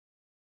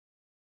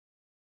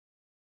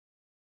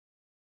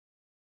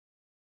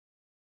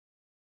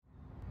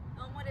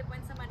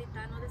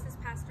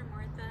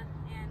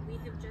we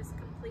have just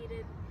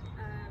completed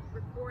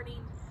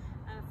recording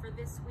for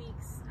this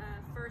week's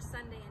first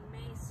Sunday in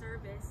May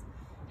service,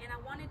 and I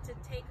wanted to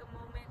take a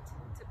moment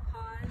to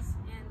pause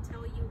and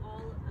tell you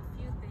all a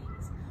few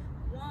things.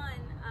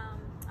 One,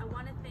 I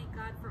want to thank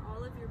God for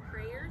all of your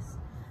prayers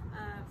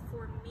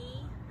for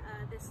me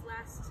this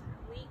last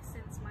week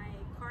since my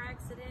car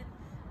accident.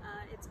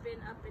 It's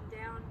been up and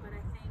down, but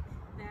I think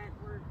that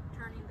we're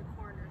turning the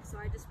corner. So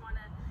I just want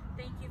to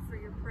thank you for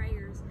your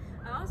prayers.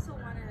 I also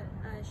want to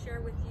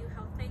share with you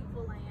how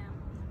thankful I am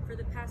for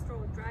the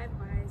pastoral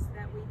drive-bys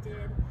that we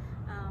did.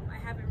 I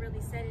haven't really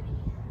said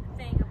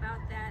anything about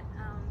that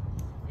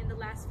in the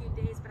last few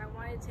days, but I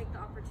wanted to take the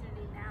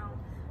opportunity now,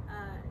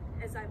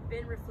 as I've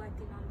been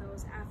reflecting on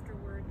those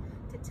afterward,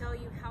 to tell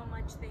you how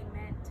much they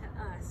meant to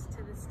us,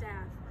 to the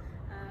staff,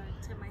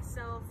 to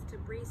myself, to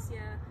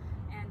Bricia,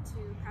 and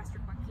to Pastor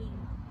Joaquin.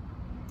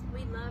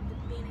 We loved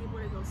being able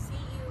to go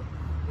see you.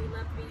 We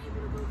loved being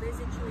able to go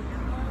visit you in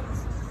your homes.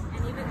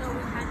 And even though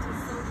we had to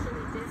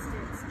socially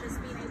distance,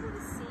 just being able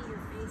to see your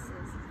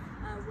faces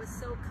was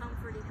so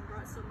comforting and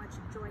brought so much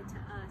joy to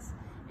us.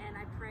 And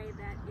I pray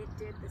that it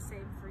did the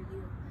same for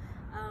you.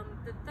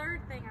 The third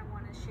thing I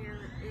want to share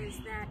is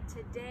that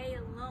today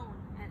alone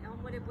at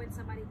Elmwood de Buen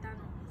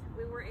Samaritano,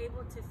 we were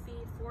able to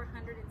feed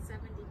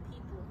 470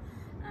 people.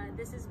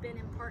 This has been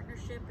in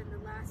partnership in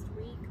the last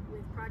week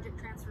with Project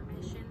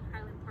Transformation,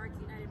 Highland Park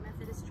United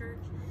Methodist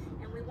Church,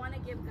 and we want to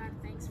give God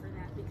thanks for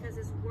that, because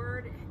His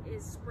word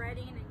is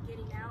spreading and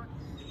getting out.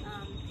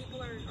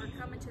 People are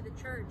coming to the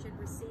church and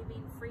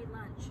receiving free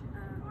lunch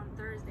on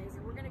Thursdays,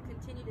 and we're going to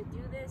continue to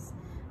do this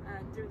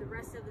through the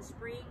rest of the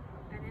spring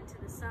and into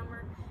the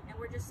summer, and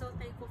we're just so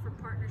thankful for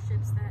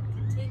partnerships that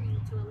continue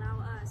to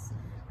allow us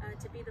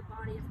to be the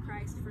body of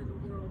Christ for the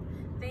world.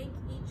 Thank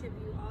each of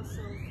you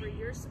also for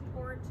your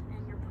support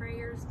and your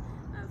prayers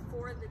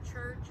for the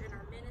church and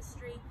our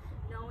ministry,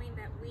 knowing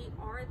that we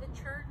are the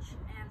church,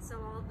 and so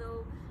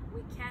although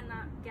we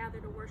cannot gather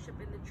to worship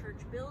in the church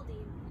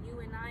building, you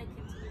and I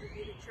continue to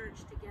be the church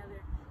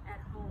together at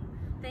home.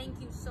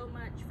 Thank you so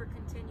much for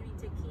continuing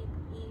to keep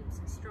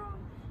Eames strong.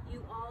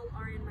 You all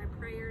are in my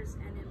prayers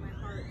and in my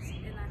hearts,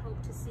 and I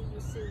hope to see you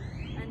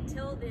soon.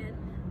 Until then,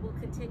 we'll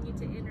continue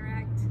to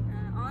interact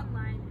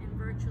online and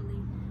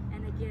virtually.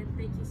 And again,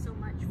 thank you so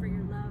much for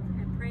your love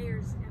and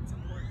prayers and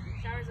support.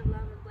 Showers of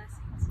love and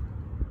blessings.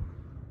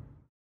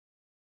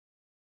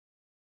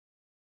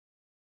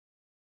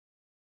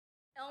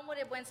 Elmwood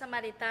de Buen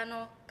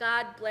Samaritano,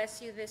 God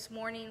bless you this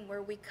morning,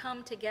 where we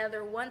come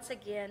together once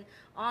again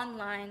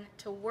online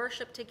to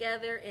worship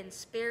together in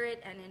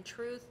spirit and in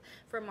truth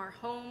from our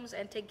homes,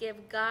 and to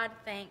give God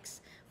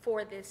thanks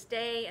for this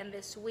day and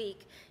this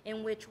week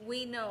in which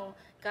we know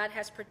God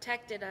has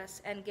protected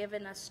us and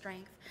given us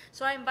strength.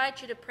 So I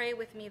invite you to pray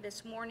with me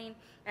this morning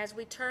as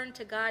we turn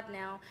to God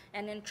now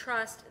and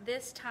entrust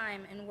this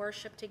time in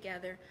worship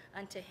together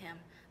unto Him.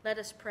 Let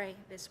us pray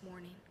this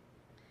morning.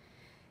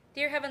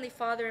 Dear Heavenly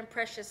Father and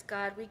precious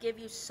God, we give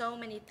you so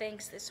many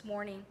thanks this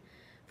morning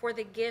for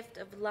the gift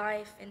of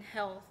life and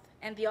health,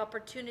 and the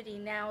opportunity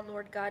now,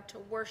 Lord God, to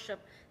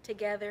worship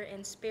together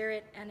in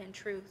spirit and in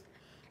truth.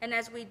 And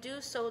as we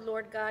do so,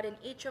 Lord God, in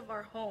each of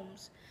our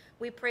homes,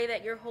 we pray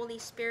that your Holy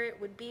Spirit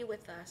would be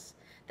with us,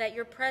 that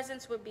your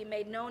presence would be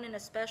made known in a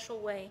special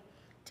way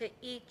to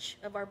each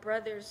of our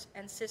brothers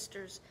and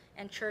sisters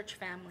and church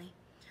family.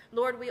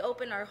 Lord, we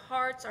open our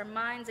hearts, our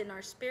minds, and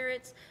our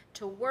spirits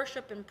to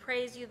worship and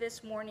praise you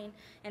this morning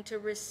and to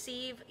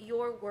receive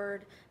your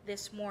word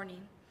this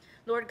morning.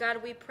 Lord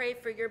God, we pray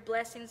for your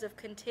blessings of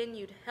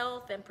continued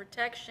health and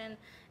protection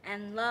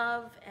and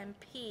love and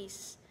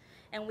peace.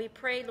 And we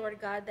pray, Lord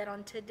God, that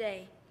on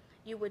today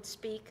you would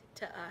speak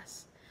to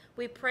us.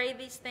 We pray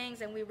these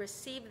things and we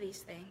receive these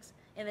things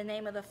in the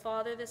name of the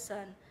Father, the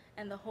Son,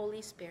 and the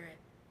Holy Spirit.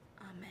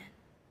 Amen.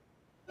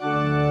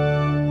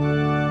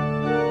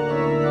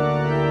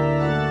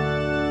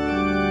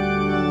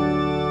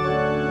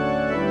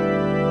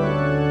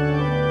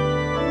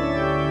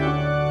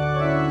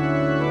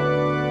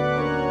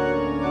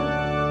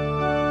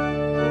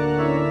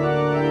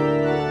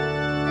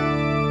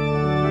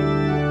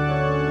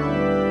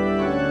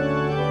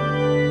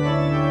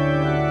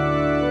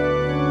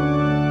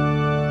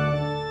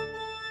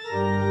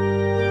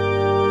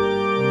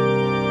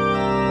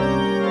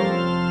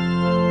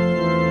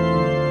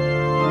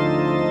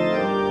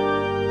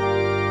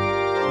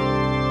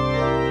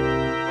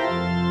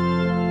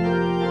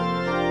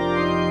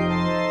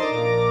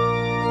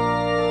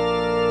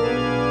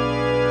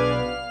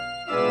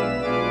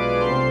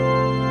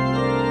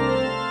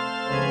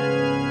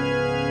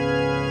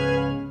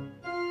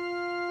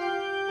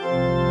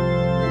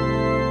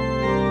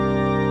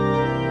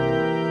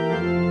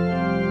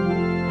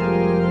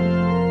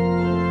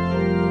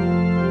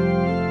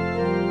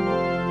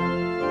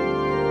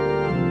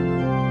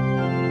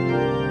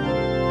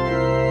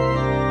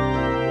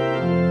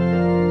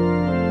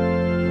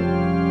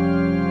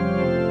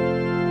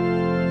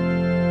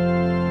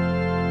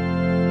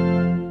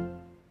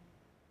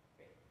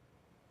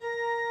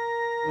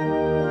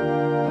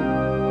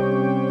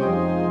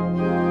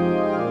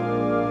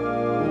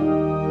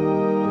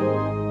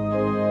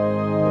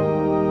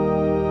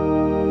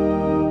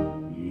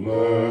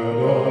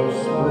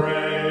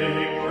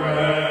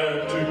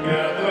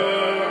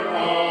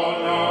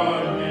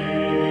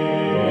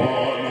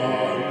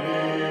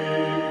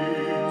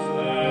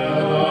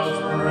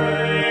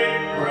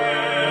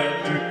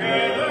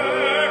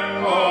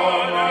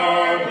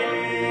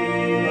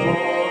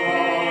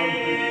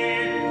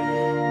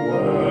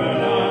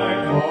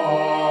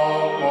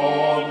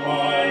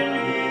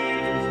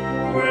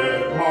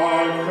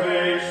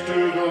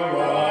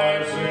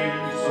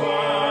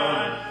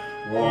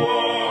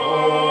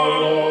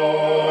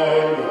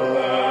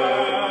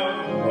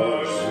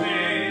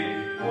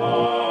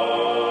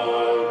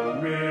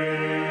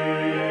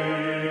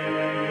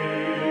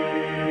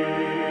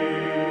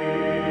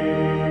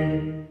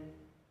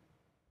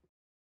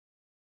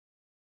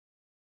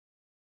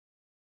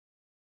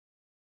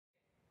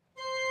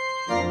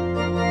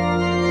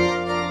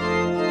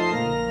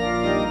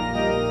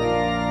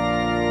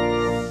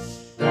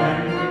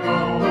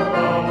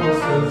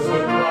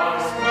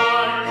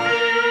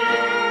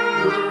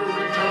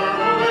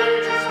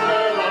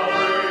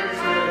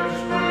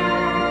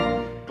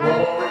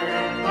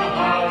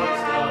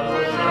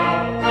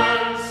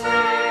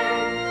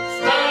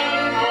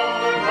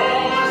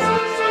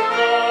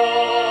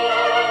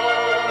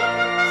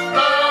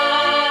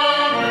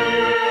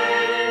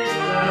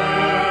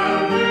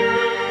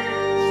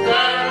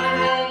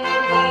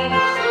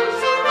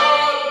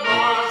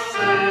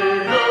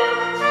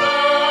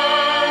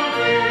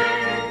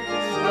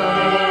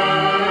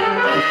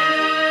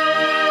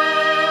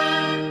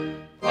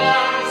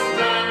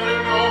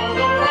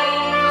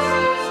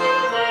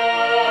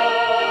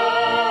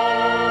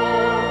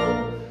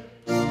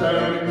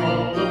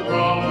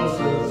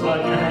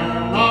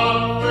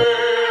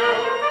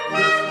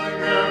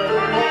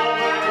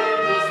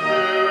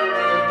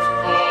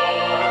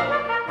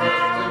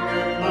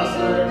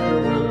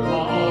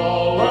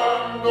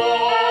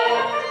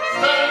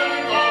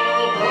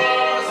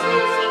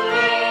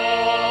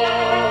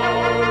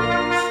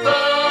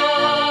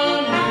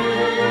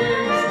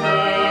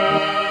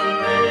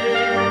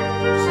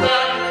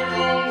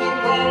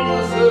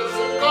 promises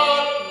of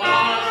God,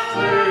 my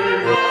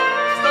Savior,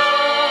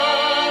 standing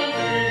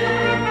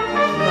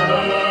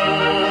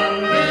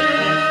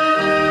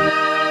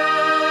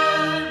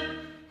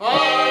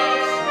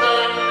I'm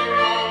standing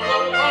on the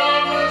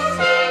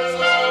promises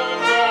of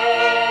God.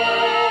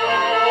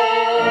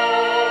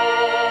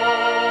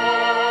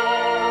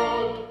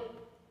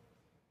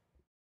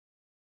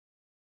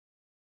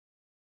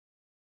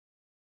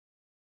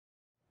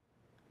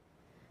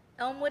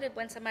 Elmwood at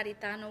Buen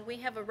Samaritano, we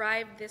have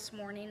arrived this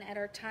morning at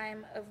our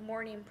time of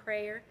morning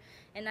prayer,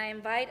 and I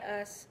invite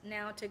us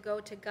now to go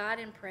to God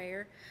in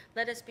prayer.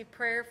 Let us be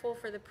prayerful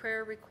for the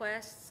prayer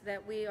requests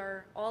that we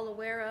are all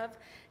aware of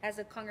as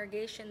a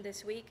congregation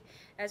this week,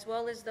 as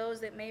well as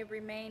those that may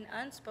remain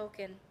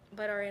unspoken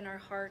but are in our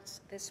hearts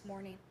this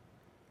morning.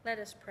 Let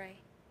us pray.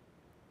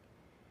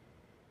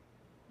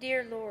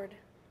 Dear Lord,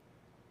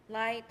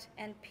 light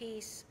and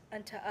peace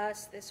unto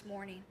us this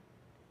morning.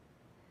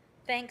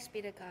 Thanks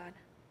be to God.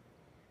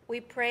 We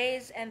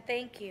praise and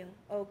thank you,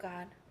 O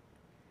God,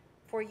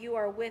 for you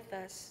are with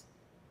us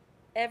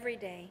every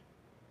day,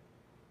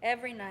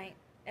 every night,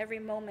 every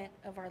moment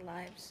of our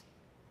lives.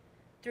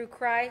 Through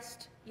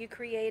Christ, you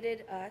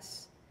created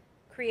us,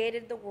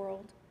 created the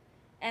world,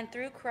 and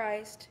through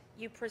Christ,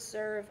 you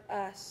preserve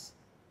us.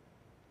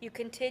 You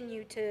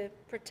continue to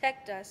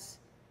protect us,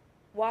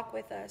 walk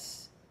with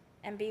us,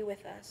 and be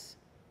with us.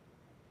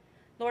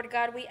 Lord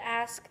God, we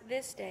ask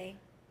this day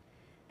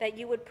that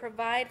you would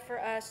provide for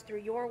us through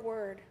your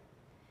word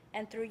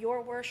and through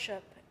your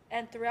worship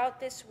and throughout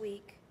this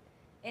week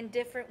in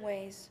different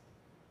ways.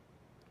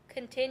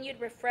 Continued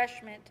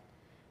refreshment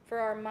for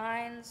our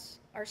minds,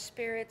 our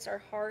spirits,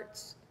 our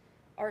hearts,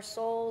 our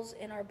souls,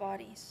 and our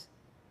bodies.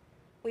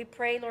 We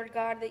pray, Lord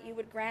God, that you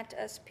would grant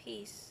us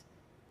peace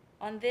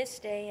on this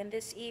day and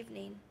this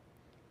evening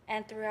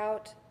and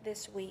throughout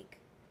this week.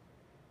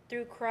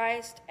 Through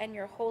Christ and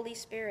your Holy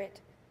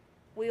Spirit,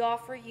 we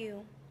offer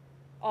you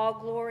all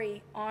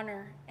glory,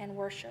 honor, and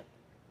worship.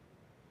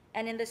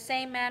 And in the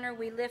same manner,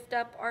 we lift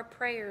up our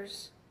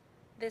prayers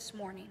this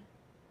morning.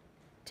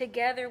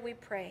 Together we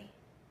pray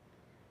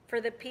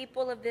for the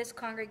people of this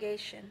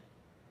congregation,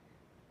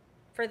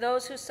 for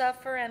those who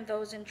suffer and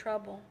those in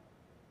trouble.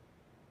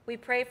 We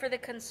pray for the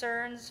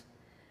concerns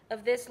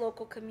of this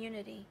local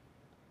community.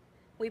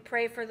 We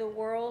pray for the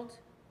world,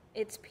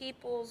 its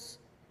peoples,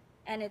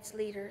 and its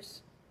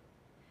leaders.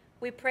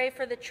 We pray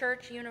for the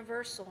Church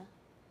Universal,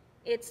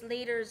 its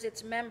leaders,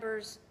 its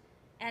members,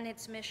 and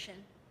its mission.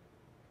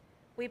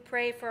 We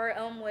pray for our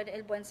Elmwood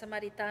El Buen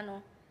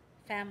Samaritano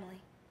family.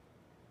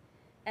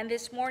 And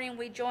this morning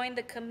we join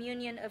the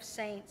communion of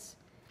saints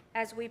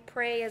as we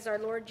pray as our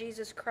Lord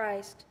Jesus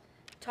Christ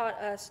taught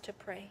us to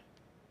pray.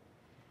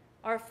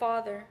 Our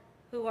Father,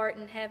 who art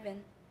in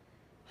heaven,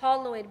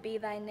 hallowed be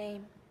thy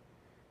name.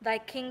 Thy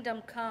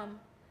kingdom come,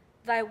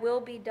 thy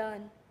will be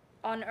done,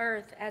 on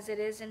earth as it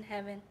is in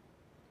heaven.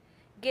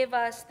 Give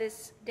us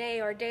this day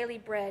our daily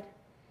bread,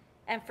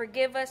 and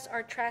forgive us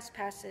our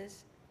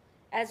trespasses,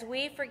 as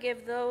we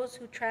forgive those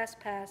who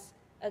trespass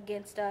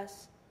against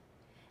us.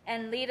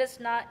 And lead us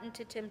not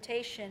into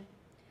temptation,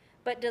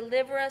 but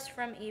deliver us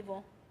from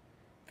evil.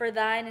 For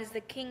thine is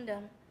the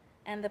kingdom,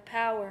 and the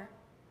power,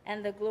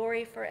 and the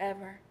glory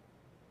forever.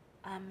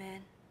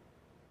 Amen.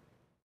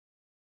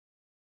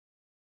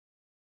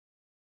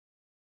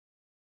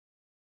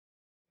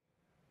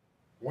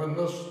 When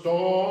the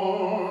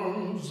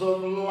storms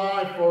of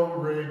life are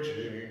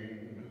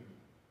raging,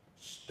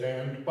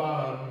 stand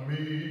by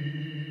me.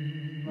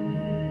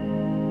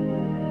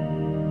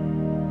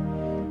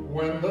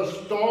 When the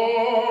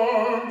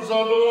storms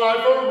of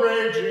life are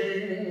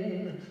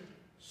raging,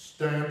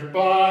 stand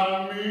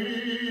by me.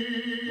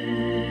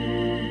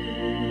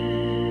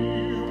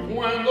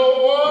 When the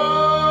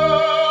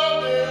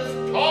world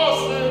is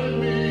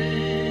tossing me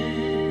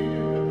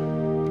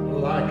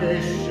like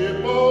a ship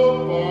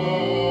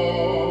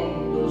upon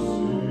the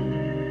sea,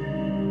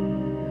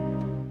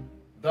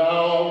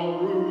 thou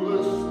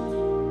rulest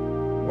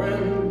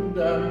wind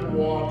and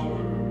water,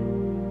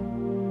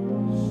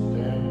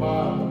 stand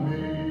by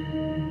me.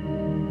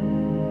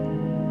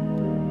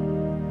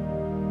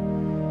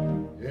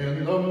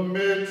 In the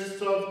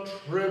midst of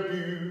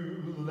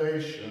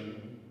tribulation,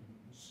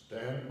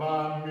 stand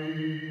by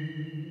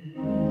me.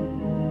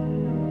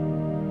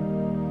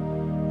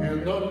 In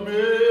the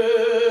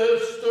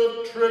midst of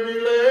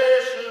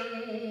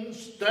tribulation,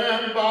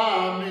 stand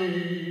by me.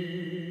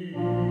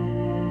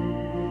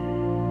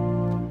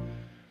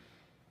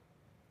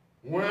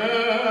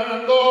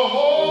 When the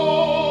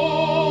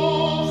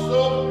hosts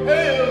of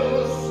hell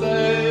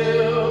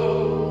assail,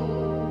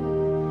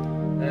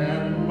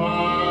 and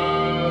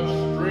my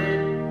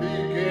strength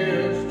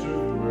begins to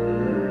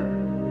fail,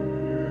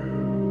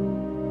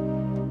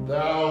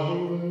 thou who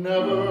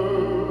never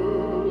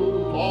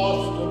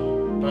lost a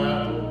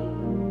battle,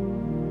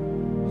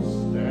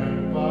 stand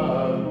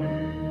by me.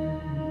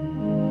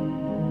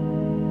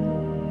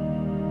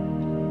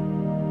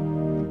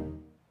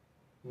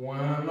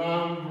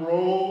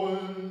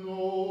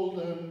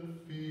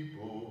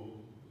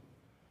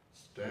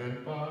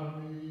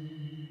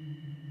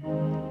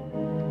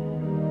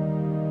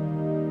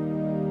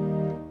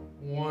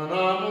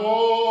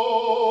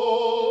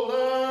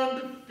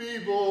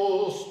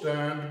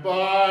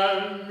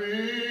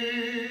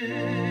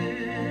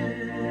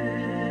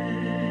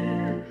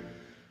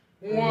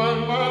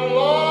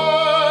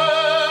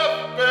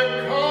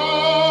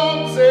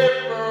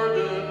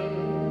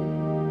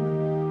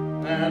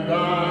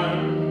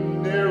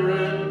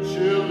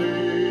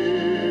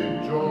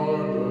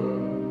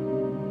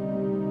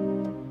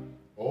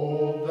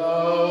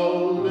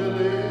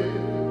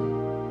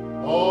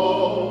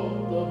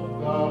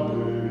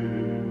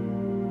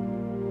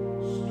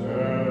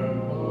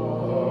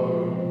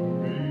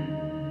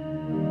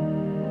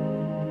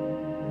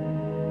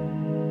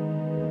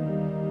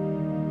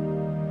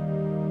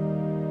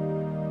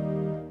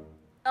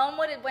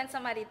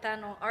 Buen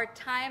Samaritano, our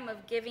time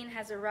of giving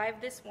has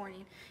arrived this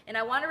morning, and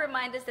I want to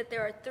remind us that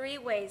there are 3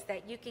 ways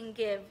that you can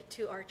give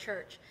to our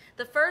church.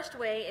 The first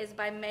way is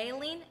by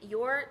mailing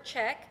your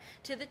check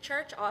to the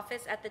church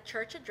office at the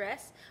church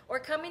address, or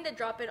coming to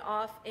drop it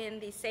off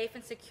in the safe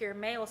and secure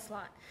mail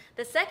slot.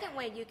 The second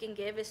way you can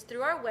give is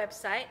through our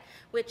website,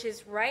 which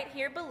is right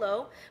here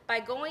below, by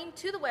going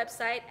to the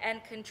website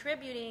and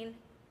contributing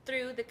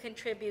through the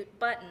contribute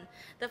button.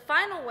 The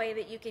final way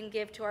that you can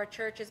give to our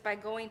church is by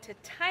going to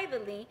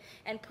Tithely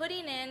and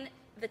putting in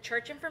the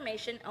church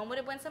information, Elmwood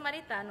de Buen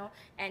Samaritano,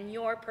 and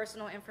your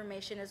personal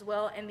information as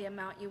well, and the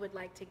amount you would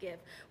like to give.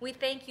 We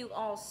thank you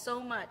all so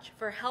much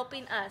for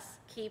helping us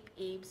keep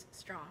Eves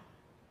strong.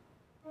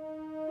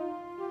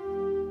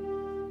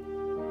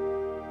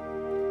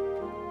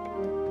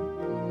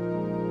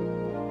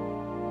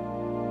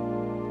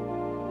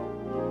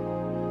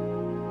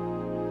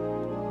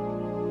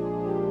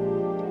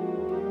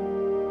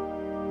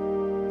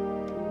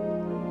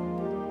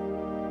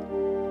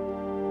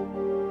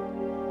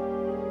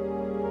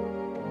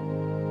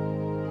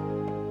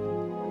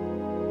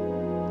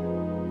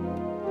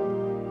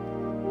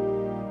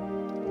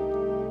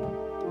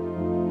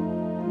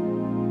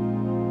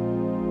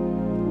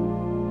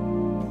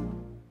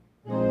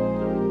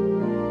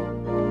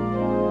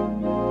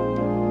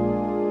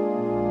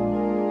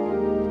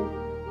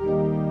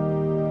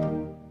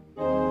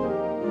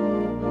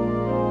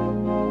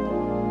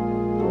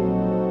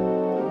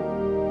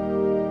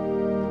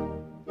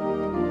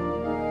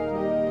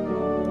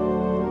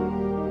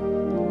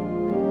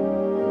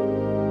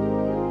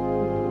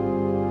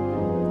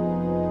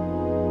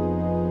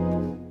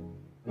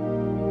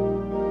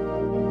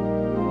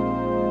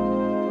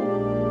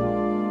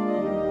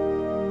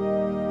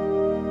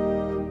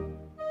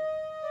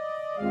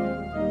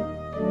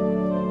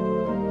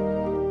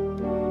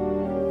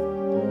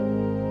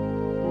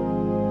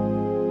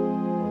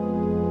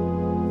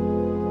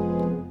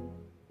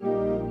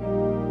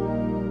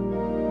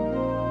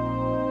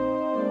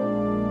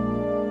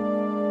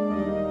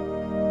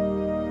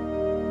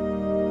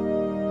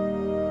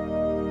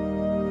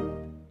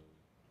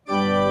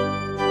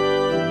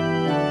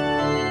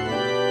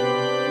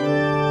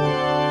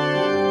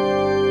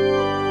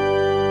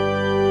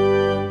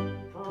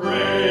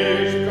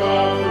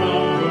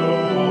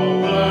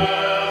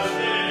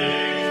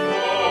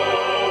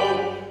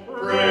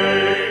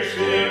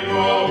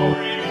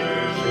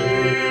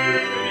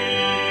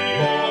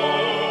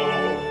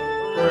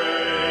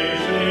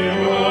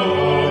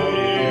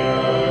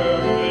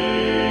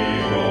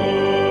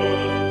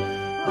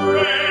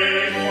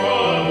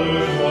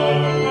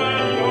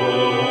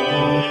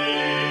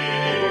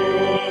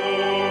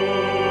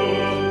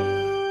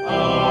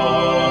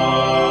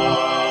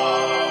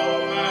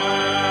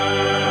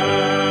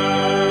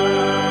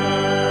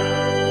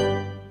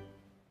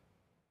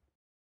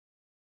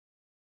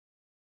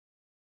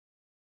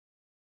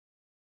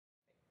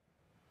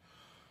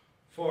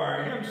 For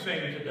our hymn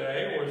sing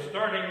today, we're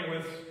starting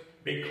with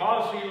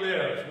Because He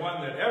Lives,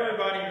 one that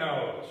everybody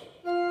knows.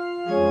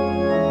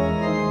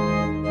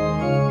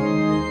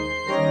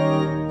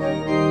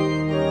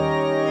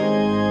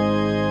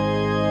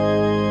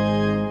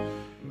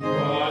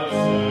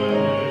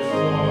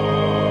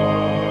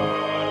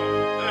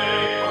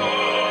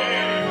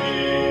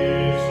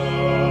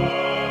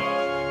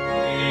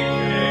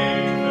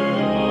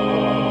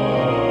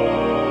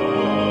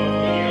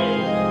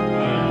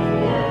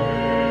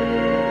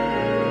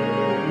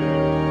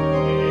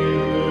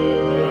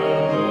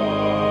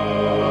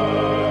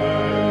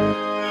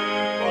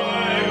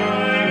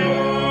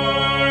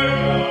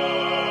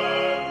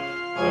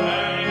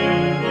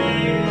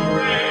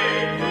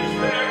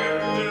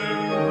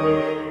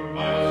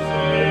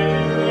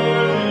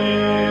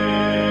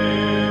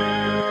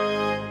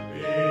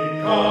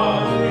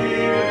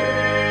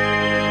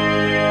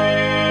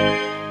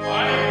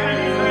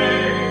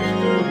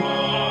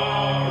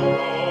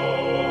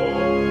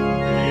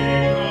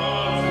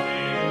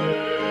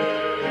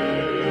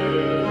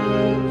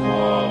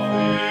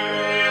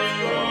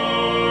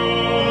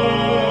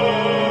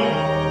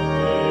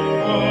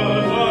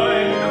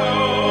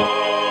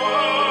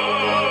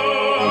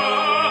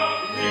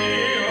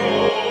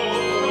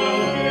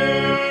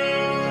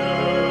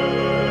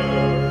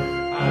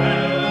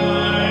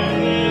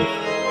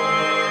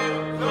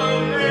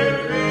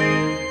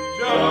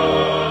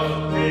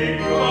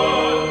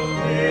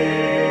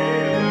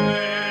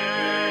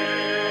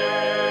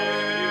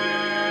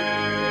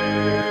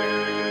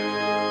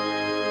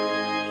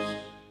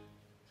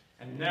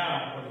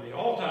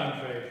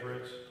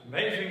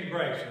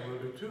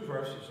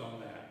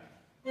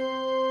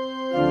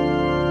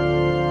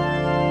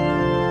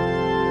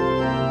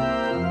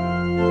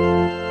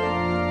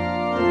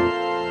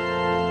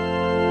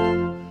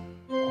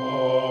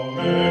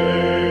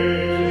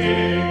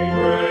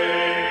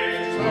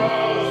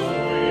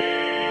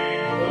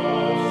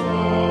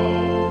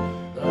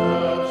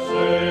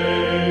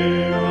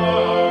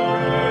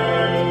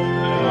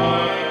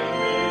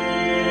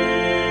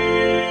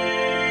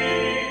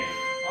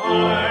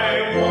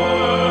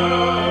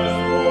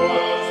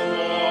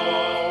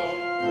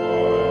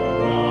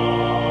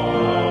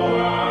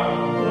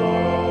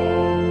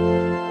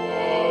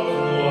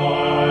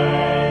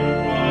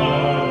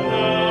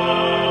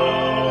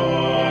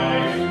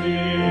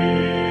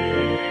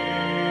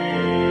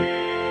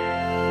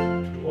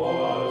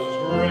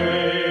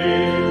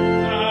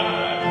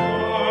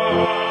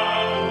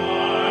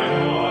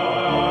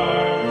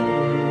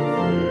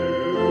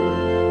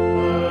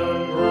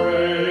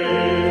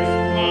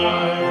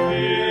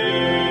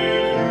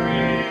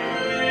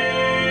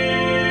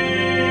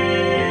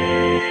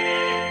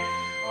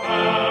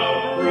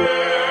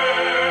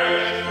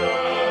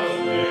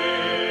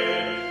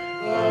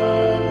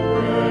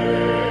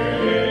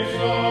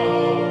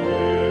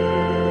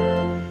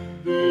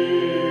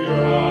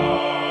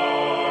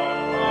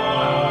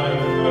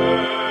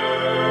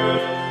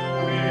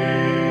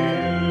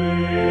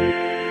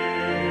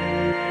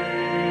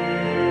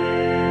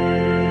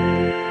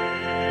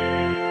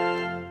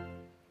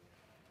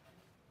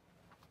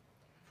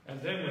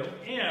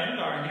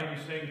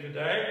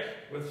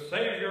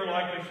 Savior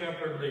like a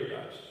shepherd lead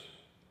us.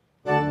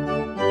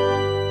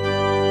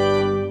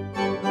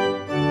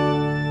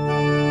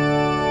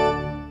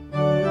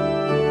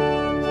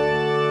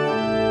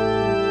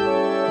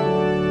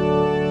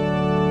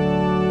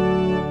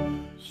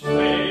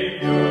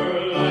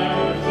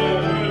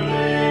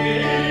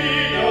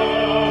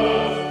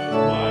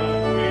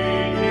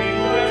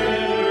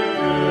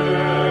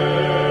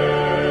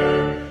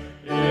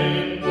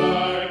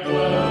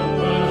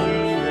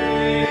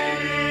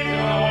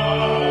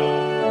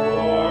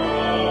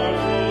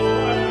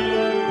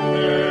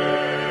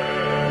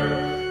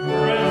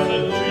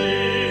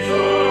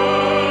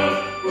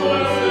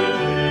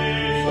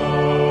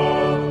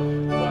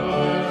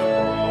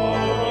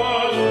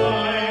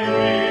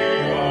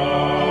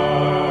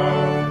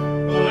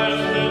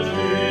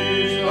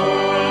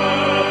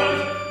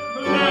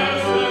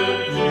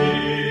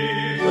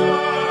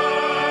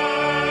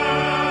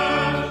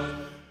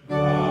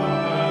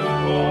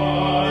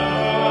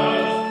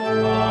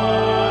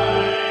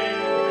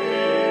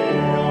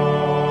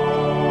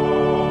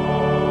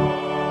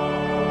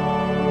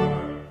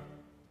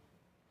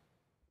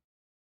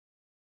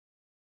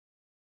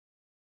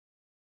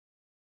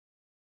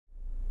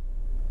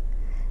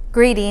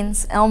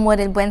 Greetings,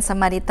 Elmwood and Buen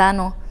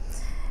Samaritano.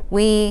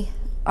 We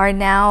are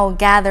now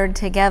gathered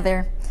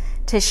together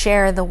to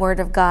share the Word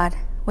of God.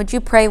 Would you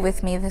pray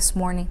with me this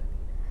morning?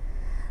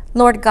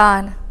 Lord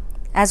God,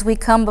 as we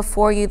come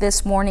before you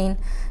this morning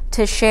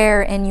to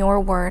share in your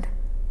Word,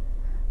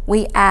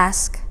 we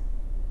ask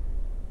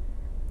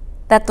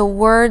that the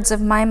words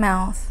of my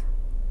mouth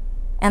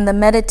and the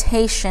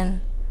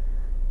meditation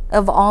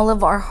of all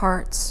of our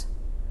hearts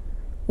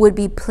would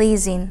be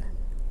pleasing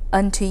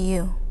unto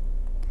you,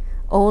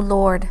 O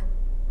Lord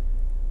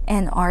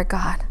and our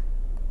God.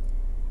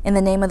 In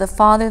the name of the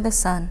Father, the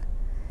Son,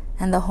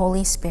 and the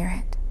Holy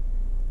Spirit.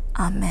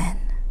 Amen.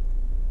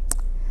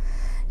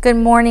 Good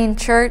morning,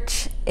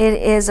 church. It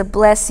is a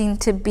blessing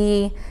to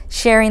be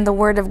sharing the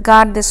Word of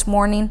God this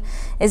morning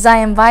as I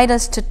invite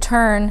us to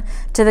turn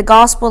to the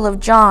Gospel of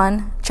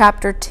John,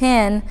 chapter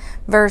 10,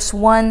 verse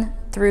 1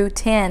 through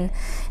 10.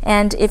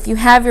 And if you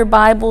have your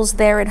Bibles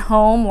there at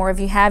home, or if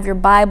you have your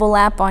Bible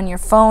app on your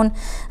phone,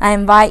 I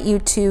invite you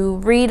to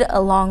read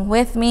along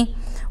with me,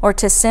 or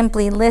to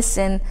simply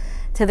listen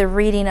to the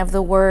reading of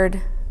the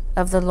Word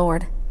of the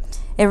Lord.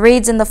 It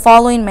reads in the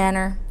following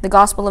manner, the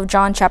Gospel of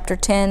John chapter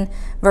 10,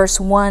 verse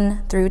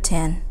 1 through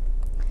 10.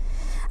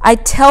 I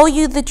tell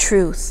you the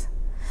truth,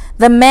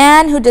 the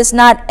man who does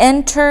not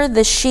enter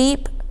the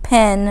sheep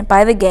pen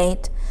by the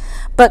gate,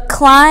 but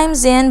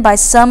climbs in by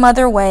some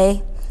other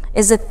way,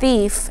 is a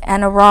thief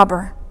and a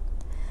robber.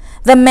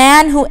 The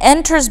man who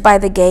enters by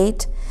the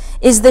gate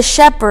is the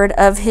shepherd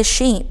of his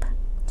sheep.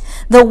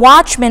 The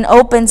watchman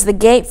opens the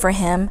gate for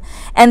him,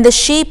 and the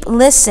sheep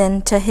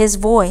listen to his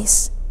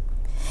voice.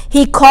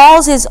 He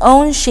calls his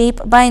own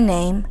sheep by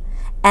name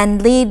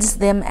and leads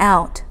them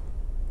out.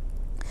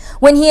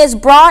 When he has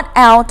brought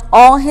out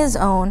all his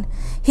own,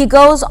 he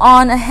goes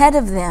on ahead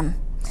of them,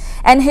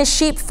 and his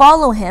sheep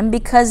follow him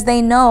because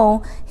they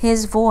know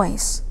his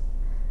voice.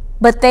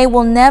 But they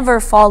will never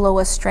follow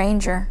a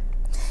stranger.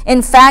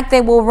 In fact,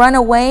 they will run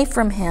away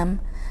from him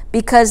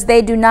because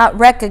they do not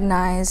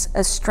recognize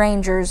a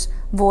stranger's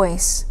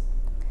voice.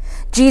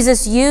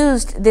 Jesus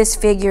used this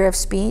figure of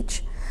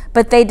speech,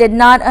 but they did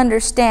not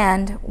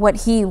understand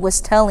what he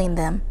was telling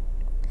them.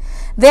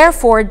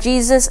 Therefore,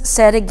 Jesus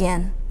said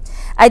again,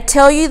 I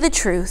tell you the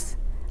truth,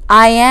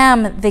 I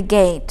am the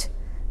gate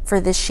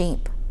for the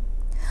sheep.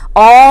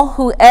 All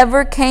who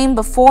ever came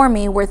before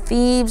me were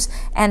thieves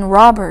and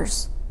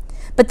robbers,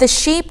 but the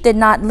sheep did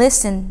not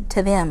listen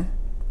to them.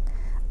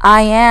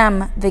 I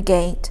am the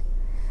gate.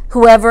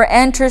 Whoever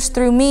enters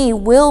through me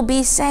will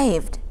be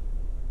saved.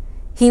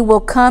 He will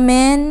come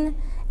in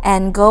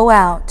and go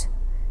out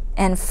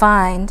and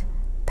find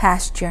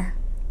pasture.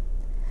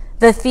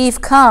 The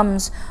thief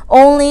comes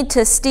only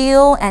to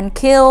steal and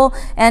kill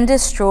and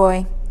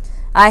destroy.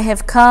 I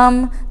have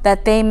come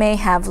that they may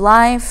have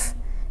life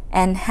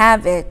and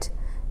have it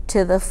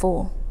to the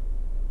full.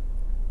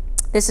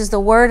 This is the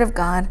word of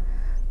God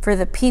for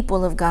the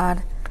people of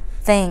God.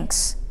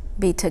 Thanks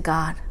be to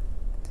God.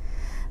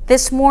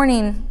 This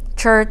morning,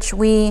 church,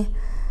 we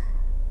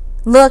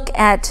look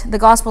at the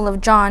Gospel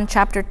of John,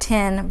 chapter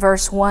 10,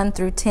 verse 1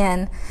 through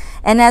 10.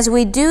 And as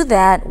we do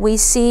that, we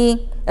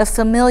see a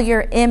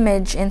familiar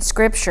image in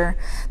Scripture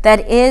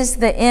that is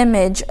the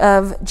image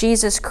of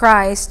Jesus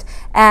Christ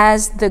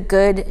as the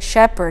Good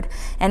Shepherd.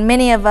 And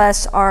many of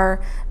us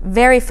are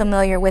very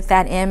familiar with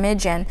that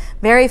image and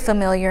very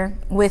familiar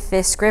with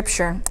this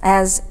Scripture,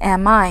 as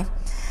am I.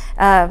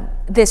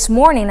 This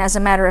morning, as a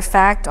matter of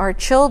fact, our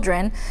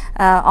children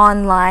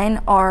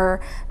online are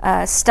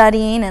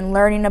studying and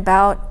learning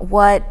about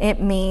what it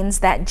means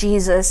that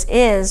Jesus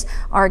is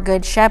our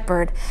Good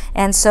Shepherd.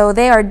 And so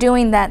they are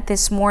doing that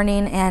this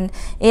morning, and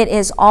it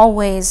is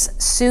always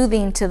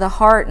soothing to the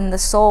heart and the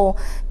soul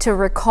to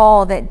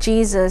recall that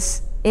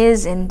Jesus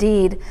is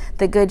indeed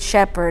the Good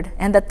Shepherd,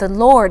 and that the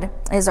Lord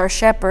is our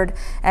shepherd,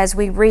 as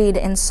we read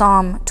in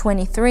Psalm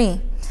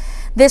 23.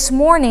 This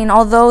morning,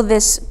 although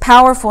this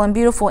powerful and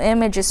beautiful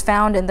image is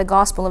found in the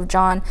Gospel of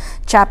John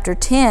chapter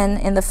 10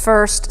 in the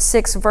first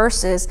 6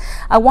 verses,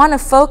 I want to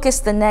focus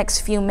the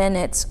next few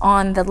minutes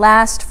on the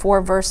last 4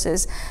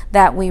 verses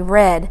that we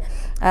read,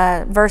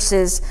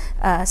 verses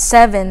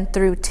 7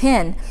 through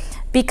 10.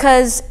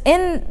 Because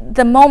in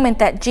the moment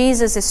that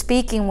Jesus is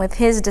speaking with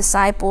his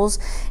disciples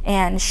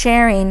and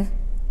sharing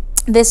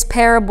this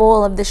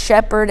parable of the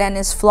shepherd and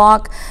his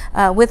flock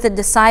with the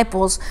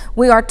disciples,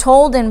 we are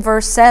told in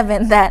verse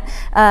 7 that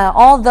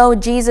although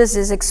Jesus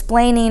is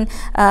explaining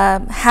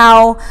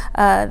how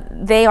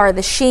they are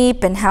the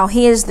sheep and how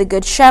he is the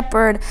good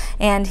shepherd,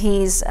 and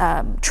he's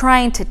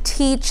trying to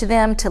teach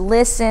them to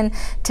listen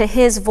to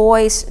his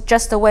voice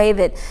just the way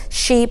that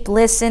sheep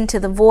listen to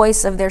the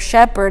voice of their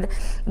shepherd,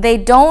 they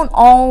don't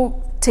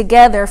all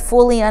together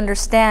fully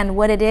understand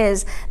what it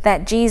is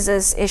that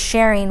Jesus is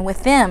sharing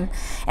with them.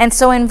 And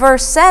so in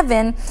verse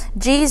 7,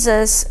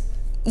 Jesus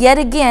yet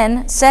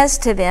again says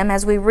to them,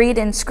 as we read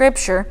in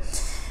Scripture,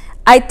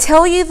 "I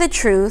tell you the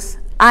truth,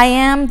 I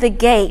am the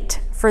gate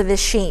for the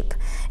sheep."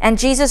 And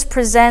Jesus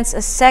presents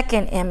a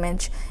second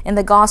image in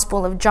the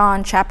Gospel of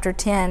John chapter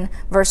 10,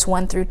 verse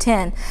 1 through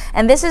 10.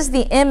 And this is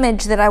the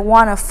image that I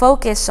want to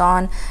focus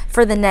on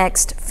for the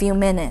next few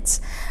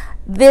minutes.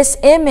 This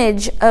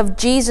image of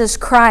Jesus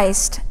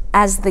Christ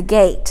as the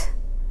gate,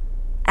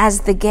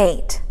 as the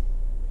gate.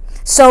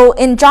 So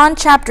in John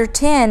chapter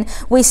 10,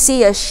 we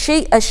see a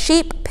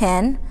sheep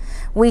pen,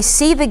 we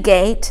see the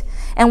gate,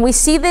 and we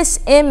see this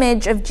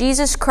image of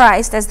Jesus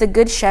Christ as the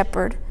good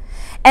shepherd.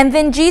 And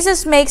then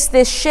Jesus makes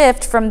this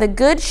shift from the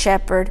good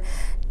shepherd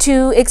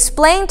to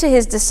explain to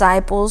his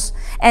disciples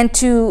and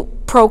to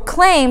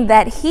proclaim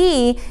that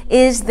he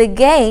is the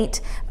gate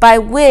by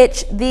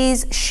which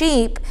these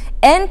sheep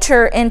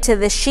enter into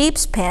the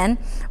sheep's pen,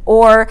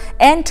 or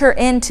enter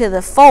into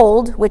the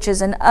fold, which is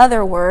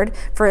another word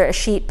for a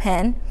sheep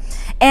pen,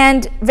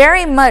 and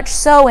very much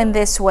so in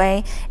this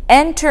way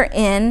enter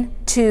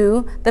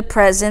into the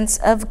presence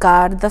of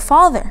God the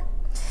Father.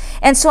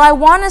 And so I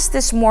want us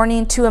this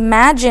morning to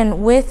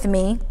imagine with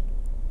me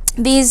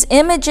these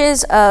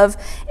images of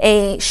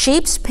a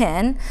sheep's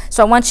pen.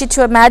 So I want you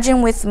to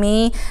imagine with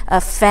me a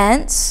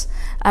fence.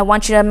 I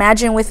want you to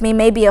imagine with me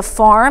maybe a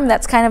farm.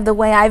 That's kind of the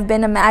way I've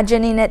been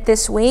imagining it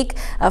this week.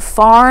 A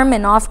farm,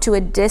 and off to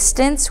a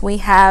distance we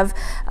have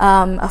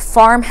a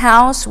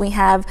farmhouse. We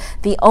have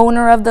the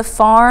owner of the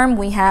farm.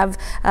 We have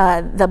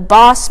the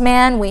boss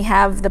man. We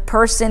have the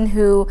person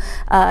who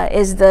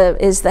is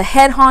the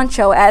head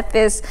honcho at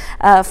this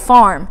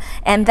farm.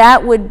 And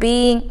that would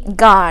be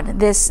God,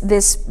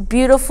 this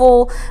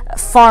beautiful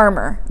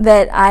farmer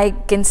that I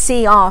can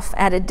see off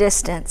at a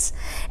distance.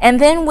 And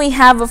then we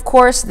have, of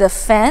course, the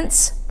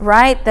fence,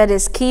 right, that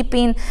is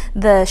keeping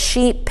the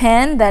sheep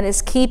pen, that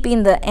is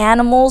keeping the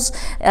animals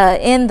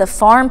in the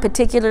farm,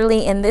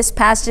 particularly in this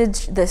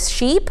passage, the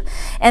sheep.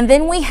 And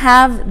then we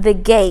have the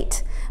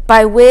gate,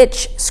 by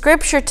which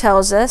Scripture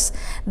tells us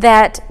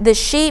that the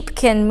sheep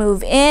can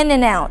move in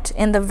and out.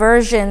 In the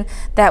version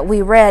that we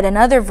read,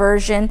 another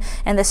version,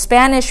 and the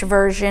Spanish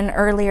version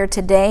earlier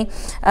today,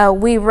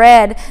 we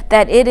read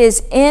that it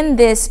is in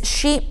this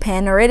sheep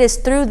pen, or it is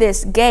through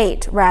this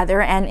gate, rather,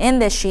 and in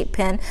this sheep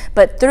pen,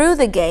 but through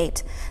the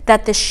gate,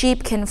 that the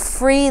sheep can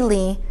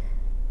freely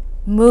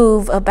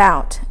move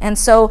about. And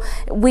so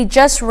we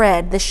just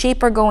read the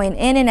sheep are going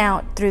in and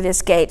out through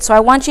this gate. So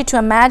I want you to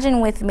imagine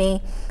with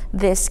me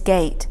this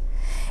gate.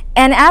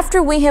 And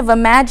after we have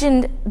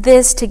imagined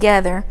this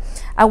together,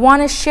 I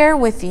want to share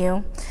with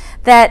you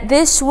that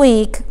this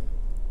week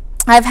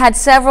I've had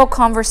several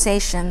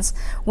conversations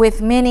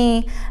with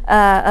many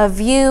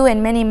of you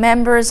and many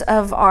members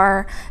of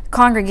our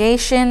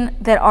congregation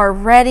that are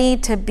ready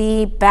to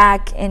be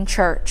back in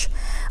church.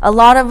 A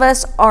lot of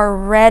us are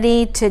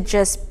ready to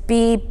just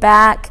be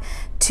back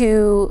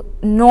to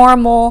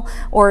normal,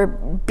 or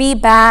be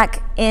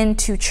back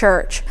into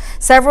church.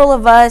 Several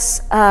of us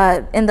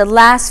in the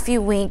last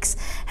few weeks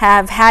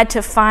have had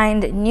to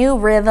find new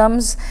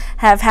rhythms,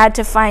 have had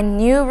to find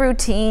new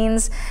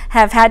routines,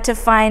 have had to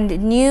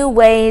find new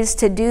ways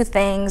to do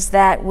things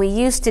that we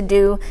used to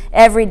do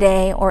every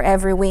day or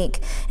every week.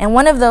 And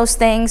one of those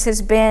things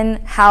has been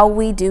how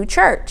we do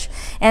church.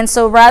 And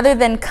so rather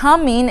than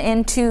coming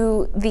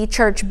into the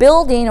church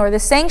building or the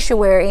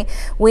sanctuary,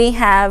 we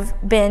have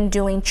been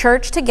doing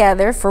church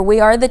together, for we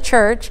are the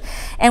church,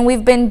 and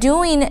we've been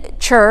doing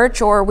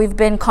church, or we've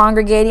been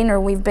congregating, or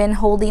we've been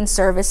holding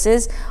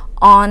services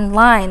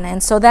online.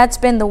 And so that's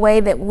been the way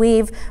that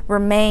we've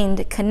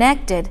remained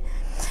connected.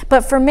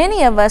 But for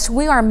many of us,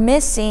 we are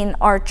missing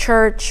our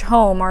church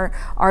home,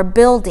 our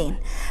building.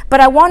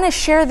 But I want to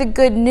share the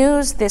good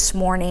news this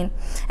morning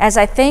as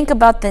I think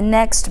about the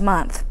next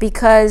month,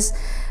 because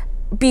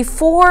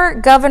before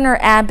Governor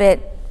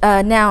Abbott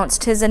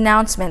announced his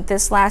announcement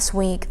this last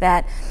week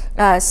that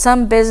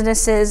some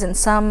businesses and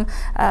some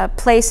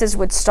places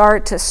would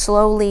start to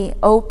slowly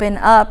open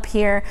up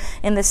here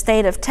in the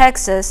state of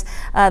Texas,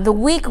 the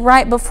week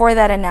right before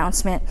that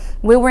announcement,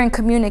 we were in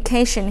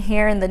communication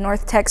here in the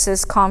North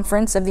Texas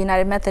Conference of the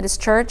United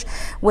Methodist Church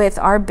with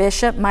our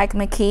bishop, Mike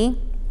McKee.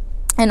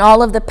 and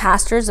all of the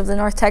pastors of the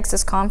North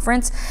Texas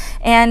Conference.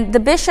 And the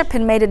bishop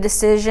had made a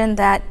decision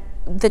that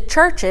the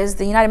churches,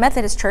 the United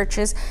Methodist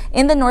churches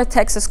in the North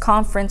Texas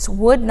Conference,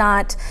 would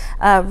not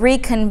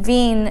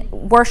reconvene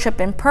worship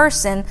in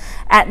person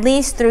at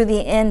least through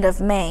the end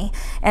of May.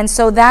 And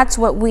so that's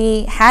what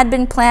we had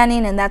been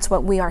planning, and that's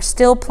what we are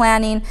still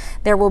planning.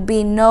 There will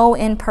be no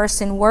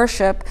in-person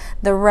worship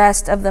the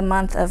rest of the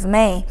month of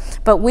May.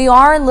 But we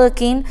are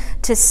looking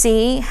to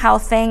see how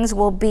things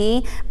will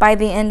be by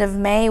the end of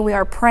May. We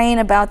are praying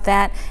about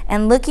that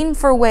and looking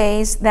for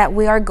ways that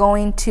we are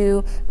going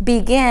to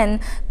begin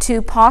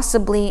to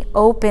possibly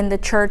open the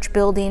church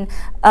building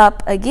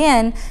up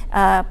again,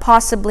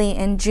 possibly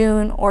in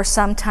June or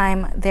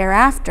sometime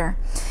thereafter.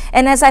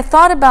 And as I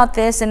thought about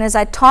this, and as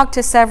I talked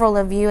to several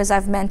of you, as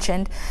I've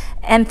mentioned,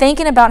 and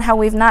thinking about how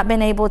we've not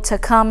been able to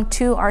come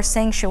to our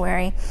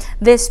sanctuary,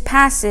 this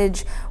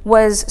passage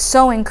was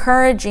so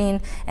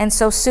encouraging and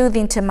so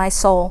soothing to my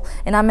soul.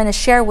 And I'm going to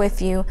share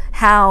with you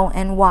how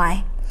and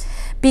why.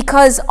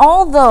 Because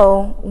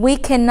although we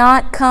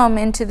cannot come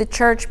into the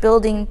church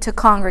building to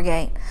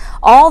congregate,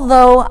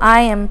 although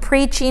I am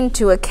preaching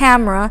to a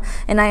camera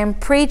and I am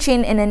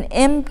preaching in an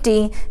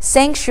empty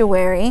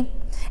sanctuary,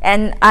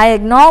 and I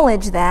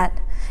acknowledge that,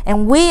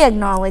 and we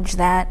acknowledge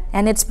that,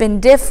 and it's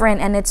been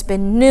different and it's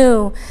been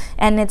new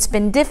and it's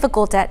been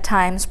difficult at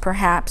times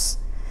perhaps,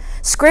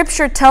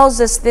 Scripture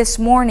tells us this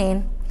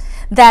morning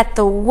that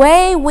the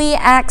way we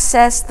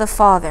access the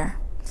Father,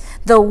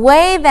 the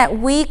way that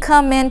we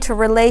come into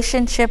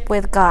relationship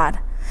with God,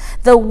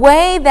 the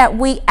way that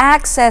we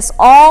access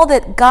all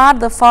that God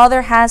the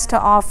Father has to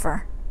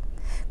offer,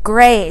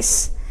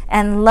 grace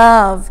and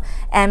love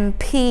and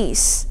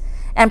peace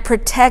and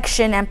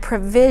protection and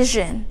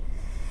provision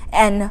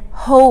and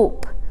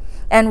hope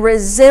and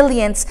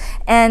resilience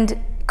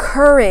and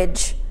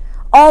courage,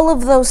 all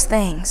of those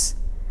things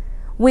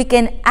we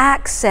can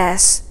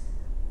access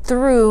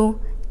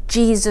through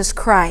Jesus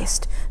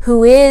Christ,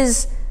 who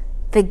is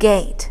the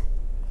gate.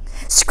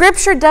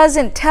 Scripture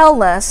doesn't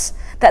tell us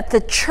that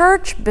the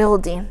church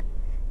building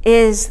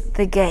is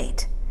the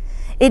gate.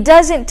 It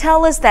doesn't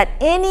tell us that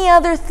any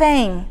other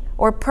thing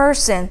or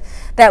person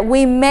that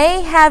we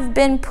may have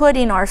been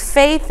putting our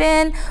faith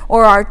in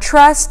or our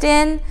trust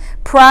in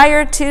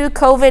prior to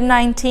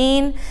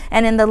COVID-19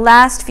 and in the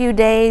last few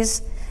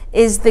days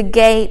is the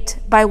gate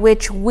by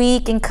which we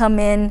can come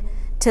in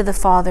to the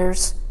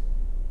Father's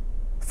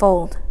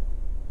fold.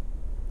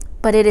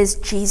 But it is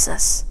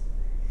Jesus.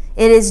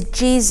 It is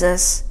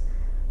Jesus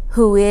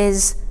who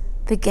is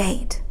the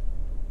gate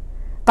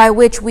by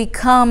which we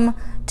come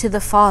to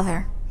the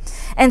Father.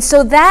 And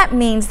so that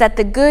means that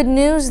the good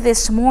news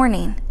this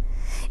morning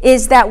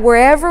is that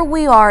wherever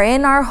we are,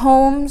 in our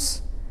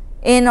homes,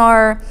 in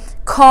our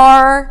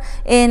car,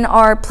 in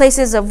our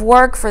places of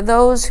work, for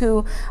those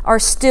who are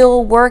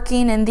still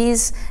working in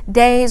these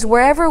days,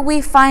 wherever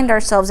we find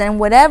ourselves, in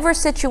whatever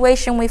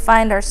situation we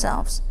find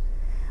ourselves,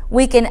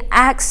 we can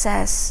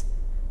access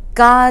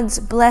God's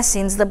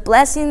blessings, the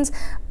blessings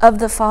of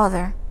the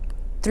Father,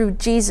 through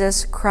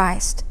Jesus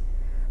Christ,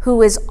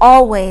 who is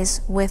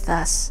always with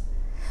us,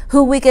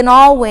 who we can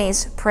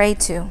always pray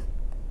to.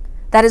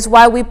 That is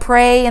why we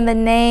pray in the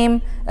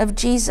name of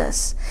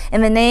Jesus,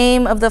 in the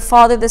name of the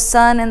Father, the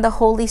Son, and the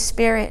Holy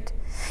Spirit.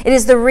 It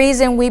is the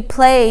reason we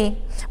pray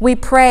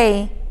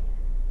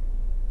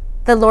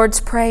the Lord's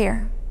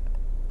Prayer.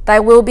 Thy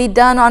will be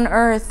done on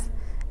earth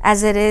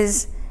as it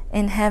is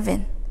in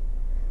heaven.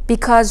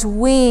 Because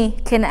we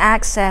can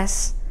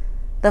access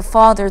the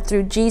Father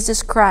through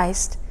Jesus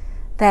Christ,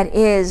 that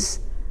is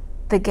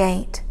the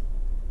gate.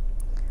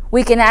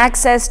 We can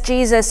access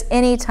Jesus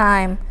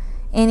anytime,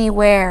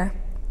 anywhere,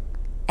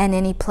 and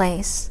any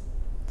place.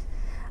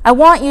 I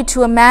want you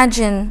to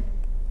imagine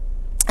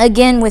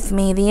again with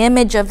me the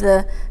image of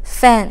the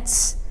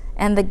fence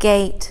and the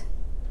gate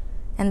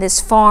and this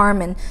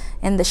farm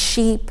and the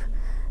sheep.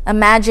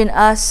 Imagine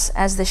us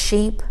as the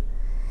sheep.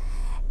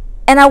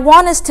 And I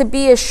want us to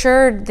be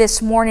assured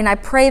this morning, I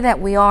pray that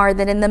we are,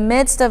 that in the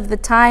midst of the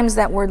times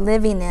that we're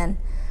living in,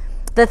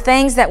 the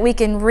things that we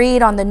can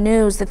read on the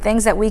news, the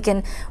things that we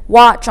can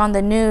watch on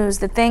the news,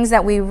 the things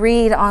that we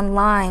read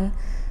online,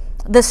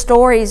 the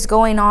stories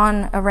going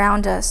on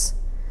around us,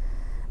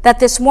 that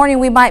this morning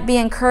we might be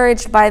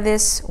encouraged by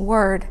this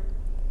word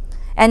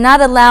and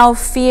not allow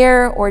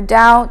fear or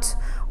doubt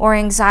or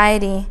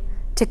anxiety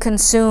to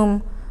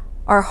consume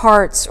our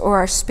hearts or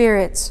our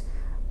spirits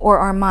or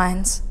our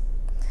minds,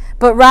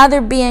 but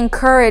rather be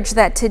encouraged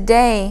that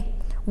today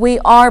we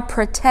are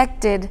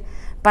protected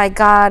by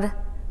God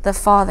the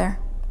Father.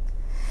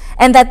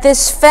 And that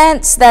this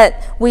fence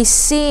that we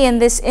see in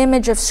this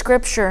image of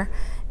Scripture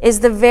is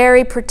the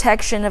very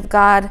protection of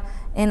God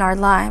in our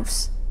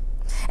lives.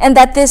 And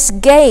that this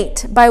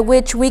gate by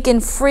which we can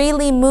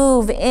freely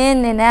move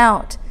in and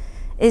out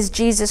is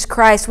Jesus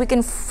Christ. We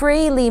can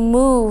freely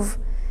move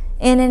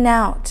in and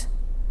out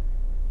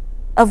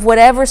of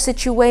whatever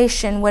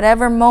situation,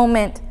 whatever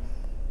moment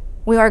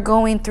we are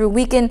going through.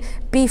 We can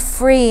be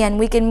free and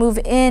we can move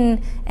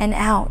in and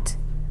out.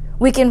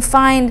 We can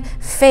find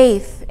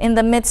faith in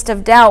the midst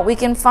of doubt. We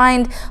can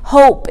find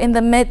hope in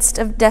the midst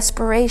of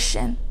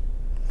desperation.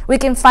 We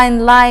can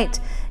find light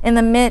in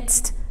the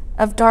midst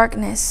of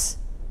darkness.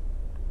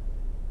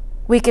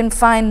 We can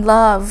find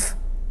love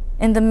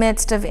in the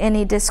midst of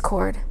any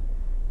discord.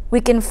 We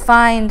can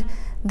find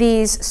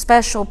these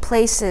special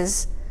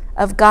places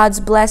of God's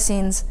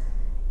blessings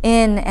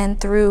in and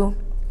through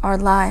our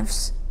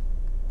lives.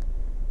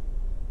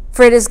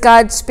 For it is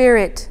God's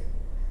Spirit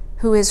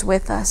who is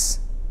with us.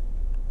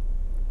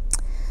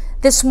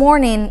 This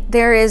morning,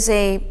 there is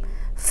a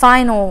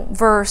final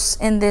verse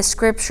in this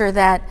scripture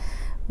that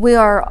we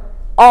are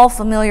all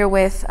familiar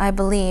with, I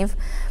believe,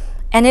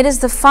 and it is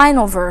the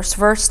final verse,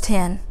 verse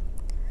 10.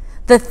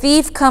 The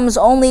thief comes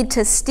only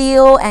to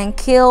steal and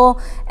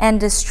kill and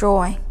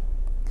destroy.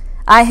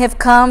 I have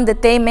come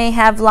that they may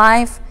have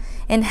life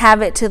and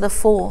have it to the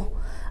full.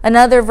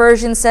 Another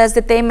version says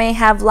that they may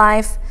have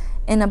life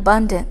in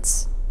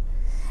abundance.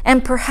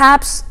 And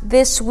perhaps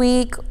this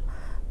week,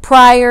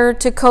 prior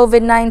to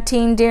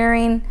COVID-19,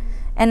 during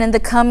and in the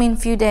coming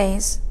few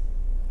days,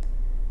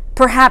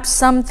 perhaps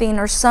something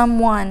or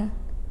someone,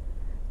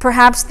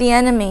 perhaps the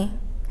enemy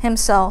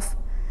himself,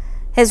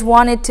 has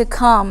wanted to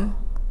come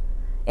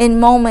in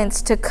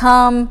moments to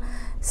come,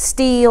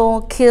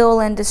 steal,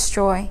 kill, and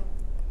destroy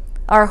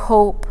our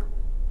hope,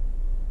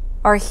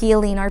 our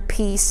healing, our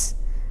peace,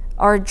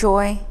 our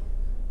joy,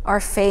 our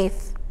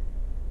faith,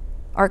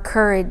 our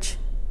courage.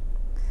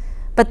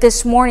 But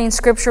this morning,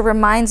 Scripture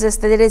reminds us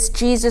that it is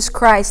Jesus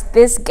Christ,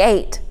 this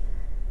gate,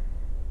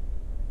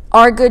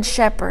 our good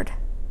shepherd,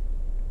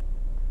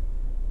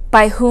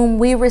 by whom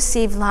we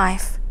receive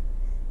life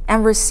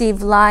and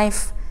receive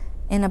life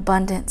in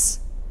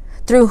abundance,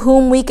 through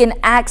whom we can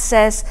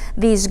access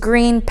these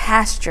green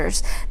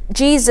pastures.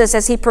 Jesus,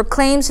 as he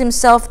proclaims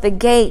himself the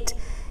gate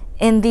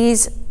in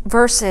these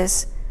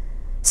verses,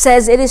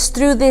 says it is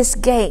through this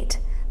gate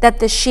that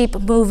the sheep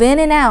move in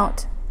and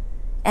out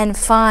and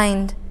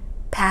find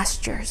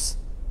pastures.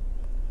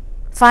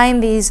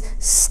 Find these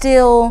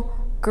still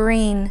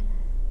green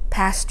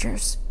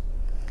pastures.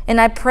 And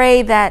I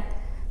pray that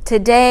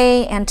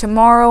today and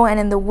tomorrow and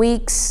in the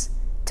weeks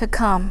to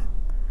come,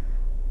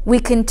 we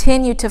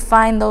continue to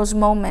find those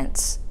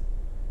moments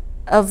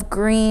of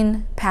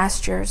green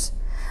pastures,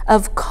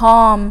 of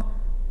calm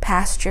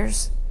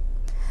pastures,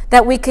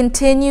 that we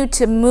continue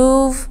to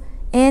move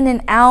in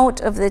and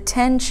out of the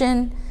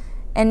tension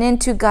and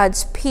into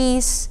God's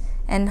peace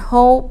and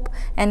hope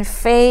and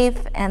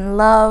faith and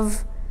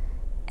love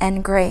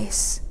and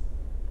grace.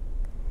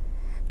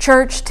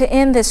 Church, to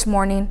end this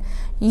morning,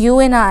 you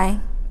and I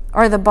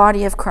are the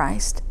body of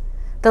Christ.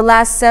 The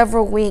last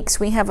several weeks,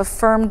 we have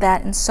affirmed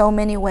that in so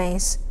many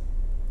ways.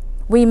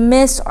 We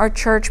miss our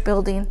church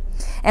building,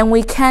 and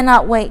we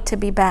cannot wait to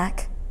be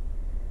back.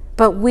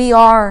 But we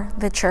are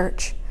the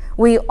church.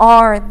 We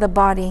are the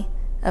body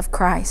of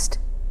Christ.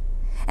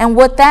 And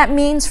what that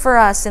means for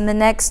us in the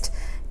next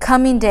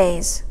coming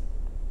days,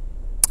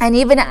 and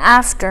even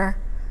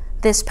after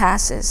this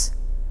passes,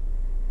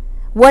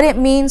 what it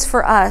means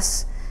for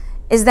us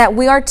is that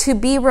we are to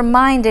be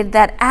reminded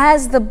that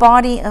as the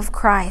body of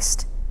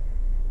Christ,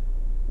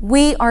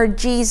 we are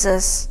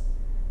Jesus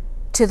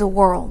to the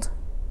world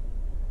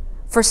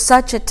for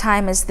such a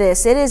time as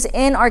this. It is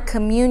in our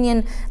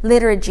communion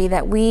liturgy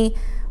that we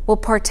will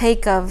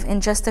partake of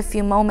in just a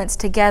few moments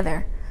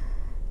together,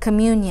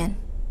 communion.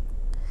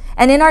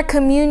 And in our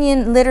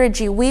communion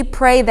liturgy, we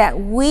pray that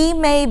we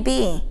may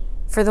be,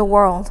 for the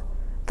world,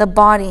 the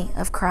body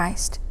of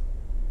Christ.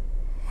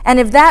 And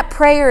if that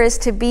prayer is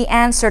to be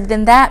answered,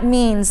 then that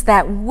means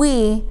that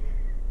we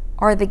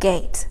are the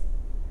gate.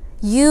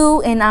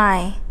 You and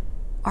I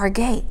are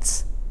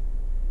gates.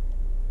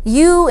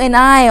 You and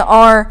I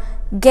are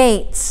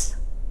gates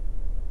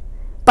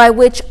by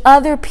which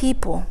other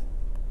people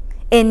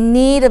in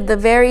need of the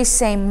very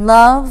same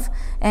love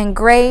and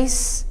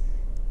grace,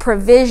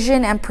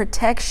 provision and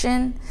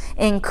protection,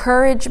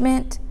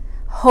 encouragement,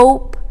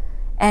 hope,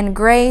 and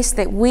grace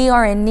that we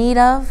are in need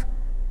of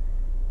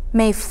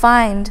may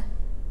find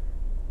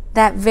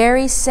that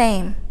very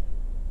same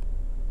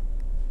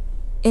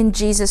in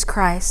Jesus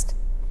Christ,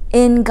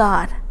 in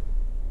God,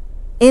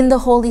 in the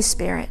Holy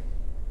Spirit,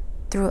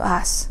 through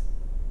us.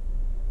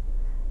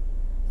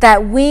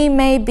 That we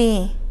may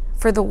be,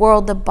 for the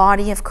world, the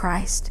body of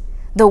Christ.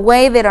 The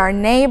way that our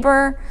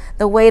neighbor,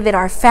 the way that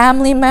our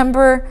family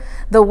member,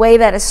 the way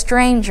that a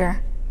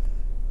stranger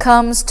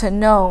comes to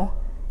know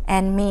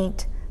and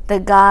meet the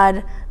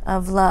God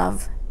of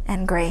love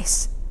and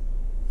grace.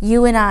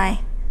 You and I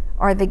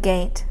are the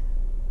gate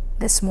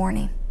this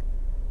morning.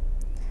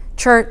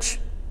 Church,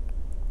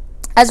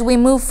 as we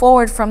move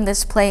forward from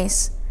this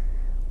place,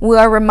 we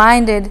are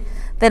reminded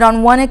that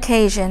on one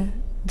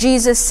occasion,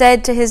 Jesus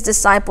said to his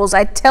disciples,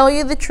 I tell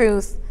you the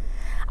truth,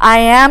 I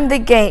am the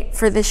gate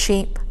for the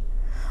sheep.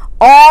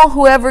 All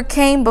who ever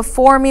came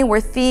before me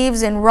were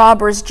thieves and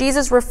robbers.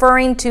 Jesus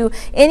referring to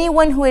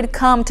anyone who had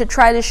come to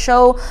try to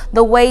show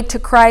the way to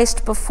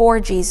Christ before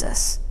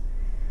Jesus.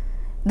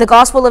 The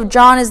Gospel of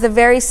John is the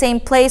very same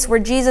place where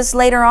Jesus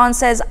later on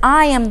says,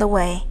 I am the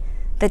way,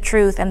 the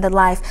truth, and the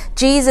life.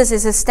 Jesus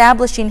is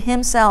establishing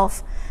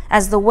himself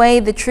as the way,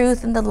 the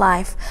truth, and the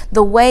life,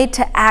 the way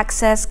to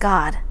access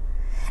God.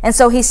 And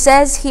so he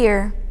says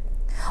here,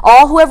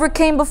 all whoever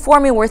came before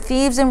me were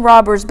thieves and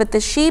robbers, but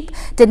the sheep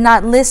did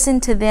not listen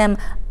to them.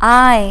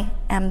 I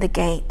am the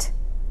gate.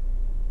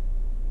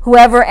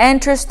 Whoever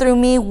enters through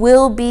me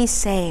will be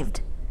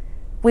saved.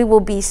 We will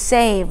be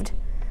saved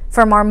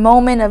from our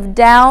moment of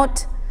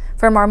doubt,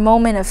 from our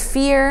moment of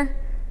fear,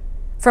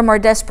 from our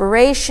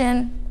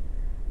desperation,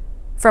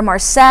 from our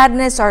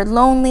sadness, our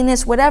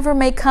loneliness, whatever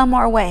may come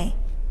our way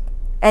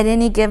at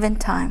any given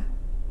time.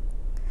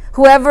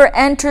 Whoever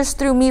enters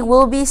through me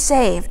will be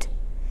saved.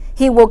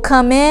 He will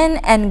come in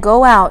and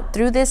go out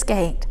through this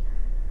gate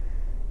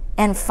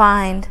and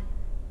find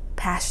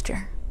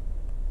pasture.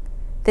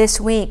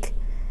 This week,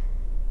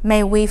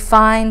 may we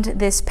find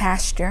this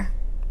pasture.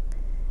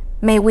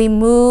 May we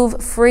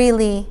move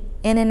freely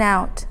in and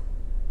out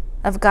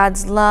of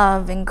God's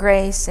love and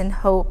grace and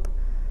hope,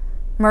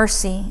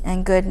 mercy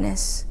and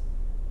goodness.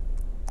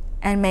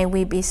 And may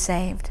we be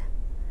saved.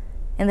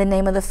 In the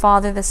name of the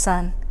Father, the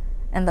Son,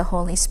 and the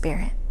Holy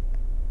Spirit.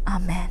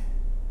 Amen.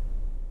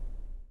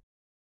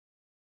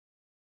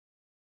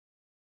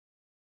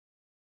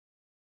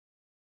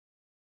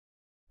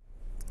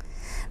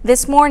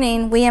 This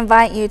morning, we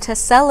invite you to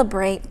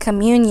celebrate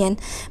communion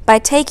by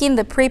taking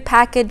the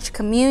prepackaged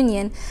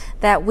communion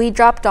that we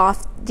dropped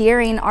off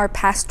during our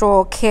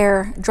pastoral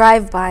care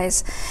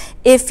drive-bys.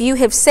 If you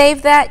have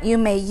saved that, you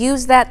may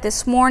use that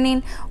this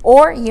morning,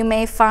 or you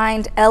may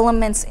find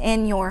elements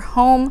in your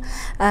home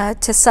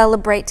to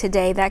celebrate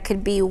today. That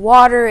could be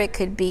water, it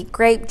could be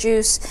grape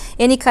juice,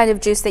 any kind of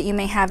juice that you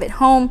may have at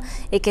home.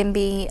 It can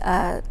be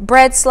a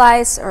bread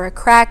slice or a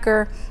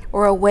cracker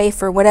or a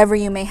wafer, whatever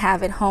you may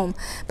have at home.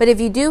 But if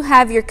you do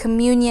have your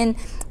communion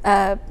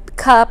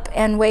cup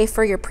and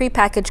wafer, your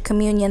prepackaged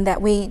communion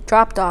that we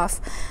dropped off,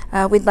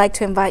 we'd like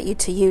to invite you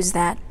to use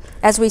that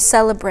as we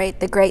celebrate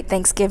the great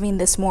Thanksgiving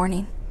this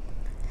morning.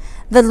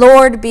 The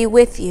Lord be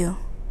with you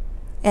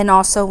and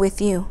also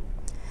with you.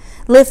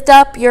 Lift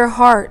up your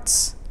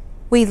hearts.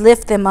 We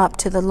lift them up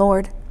to the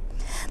Lord.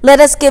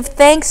 Let us give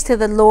thanks to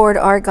the Lord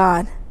our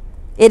God.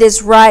 It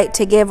is right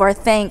to give our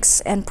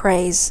thanks and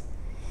praise.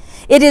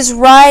 It is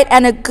right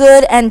and a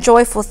good and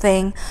joyful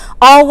thing,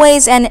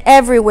 always and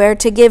everywhere,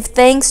 to give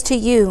thanks to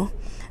you,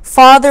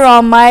 Father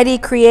Almighty,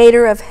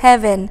 Creator of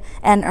heaven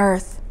and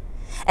earth.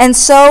 And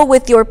so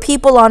with your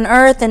people on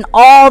earth and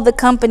all the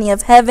company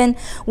of heaven,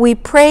 we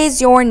praise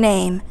your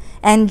name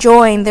and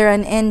join their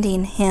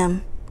unending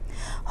hymn.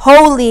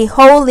 Holy,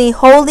 holy,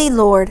 holy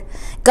Lord,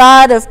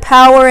 God of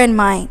power and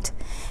might.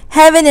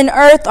 Heaven and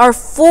earth are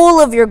full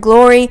of your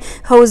glory.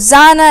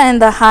 Hosanna in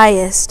the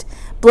highest.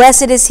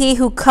 Blessed is he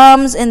who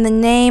comes in the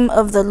name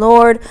of the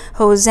Lord.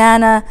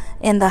 Hosanna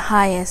in the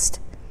highest.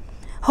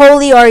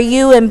 Holy are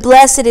you, and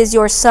blessed is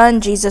your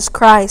Son, Jesus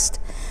Christ.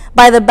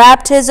 By the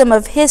baptism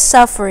of his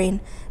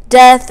suffering,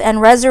 death,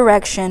 and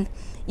resurrection,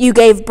 you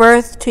gave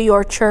birth to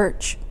your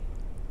church,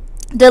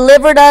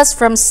 delivered us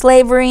from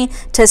slavery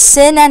to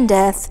sin and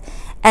death,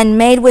 and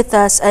made with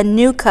us a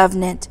new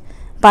covenant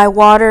by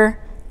water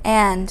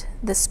and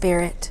the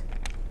Spirit.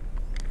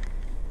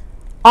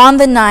 On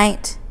the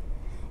night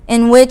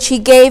in which he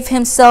gave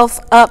himself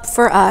up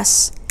for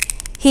us,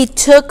 he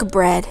took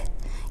bread,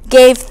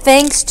 gave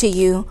thanks to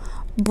you,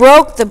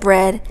 broke the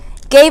bread,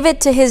 gave it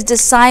to his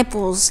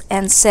disciples,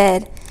 and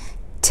said,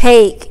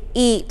 "Take,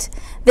 eat.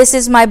 This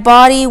is my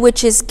body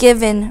which is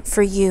given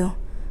for you.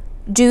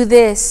 Do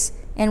this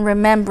in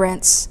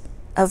remembrance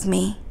of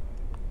me."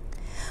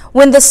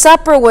 When the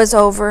supper was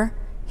over,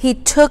 he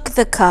took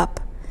the cup,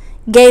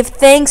 gave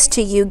thanks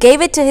to you,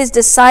 gave it to his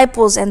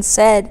disciples, and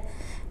said,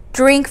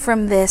 "Drink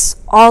from this,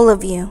 all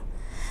of you.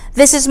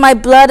 This is my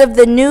blood of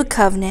the new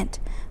covenant,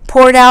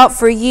 poured out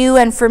for you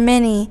and for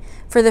many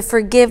for the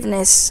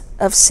forgiveness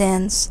of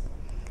sins.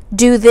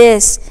 Do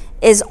this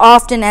as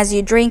often as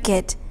you drink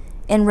it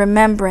in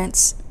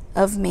remembrance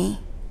of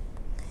me."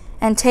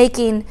 And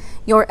taking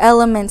your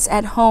elements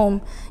at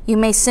home, you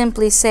may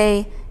simply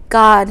say,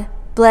 "God,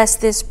 bless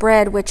this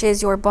bread, which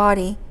is your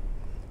body.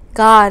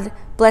 God,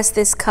 bless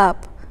this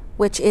cup,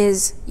 which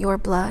is your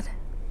blood."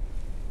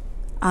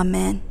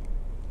 Amen.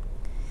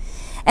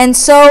 And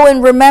so,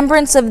 in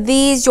remembrance of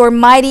these, your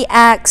mighty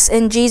acts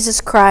in Jesus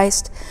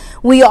Christ,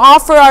 we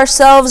offer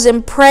ourselves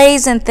in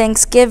praise and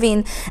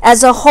thanksgiving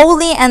as a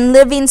holy and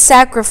living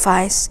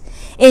sacrifice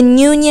in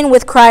union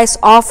with Christ's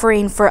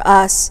offering for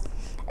us,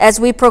 as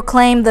we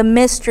proclaim the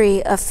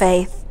mystery of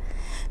faith.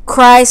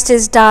 Christ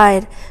is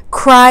died,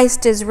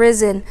 Christ is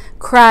risen,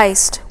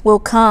 Christ will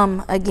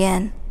come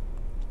again.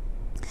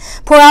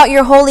 Pour out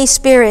your Holy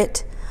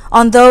Spirit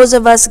on those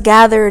of us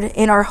gathered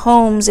in our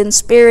homes in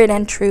spirit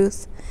and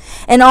truth,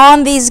 and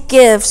on these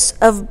gifts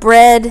of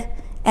bread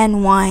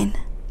and wine.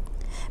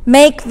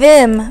 Make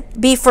them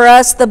be for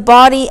us the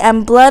body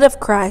and blood of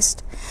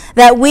Christ,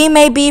 that we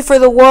may be for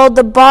the world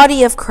the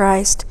body of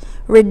Christ,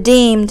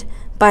 redeemed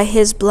by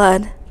his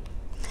blood.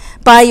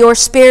 By your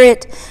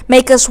Spirit,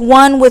 make us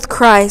one with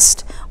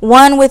Christ,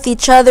 one with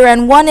each other,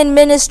 and one in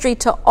ministry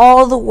to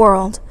all the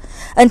world.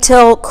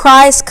 until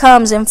Christ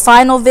comes in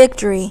final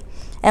victory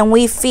and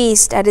we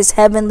feast at his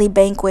heavenly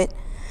banquet.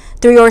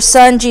 Through your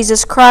Son,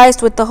 Jesus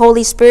Christ, with the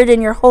Holy Spirit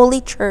in your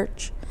holy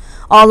church,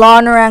 all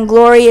honor and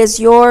glory is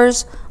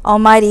yours,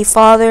 Almighty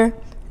Father,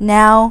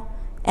 now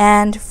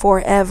and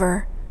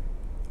forever.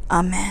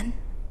 Amen.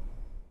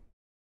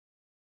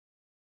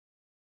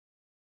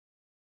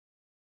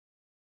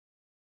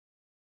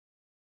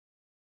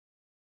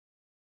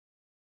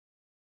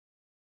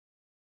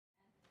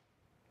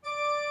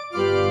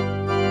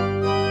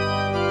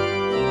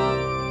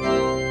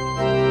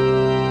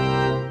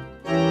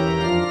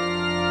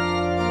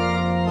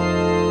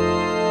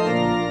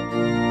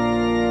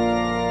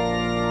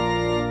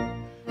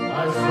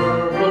 I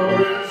serve a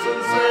risen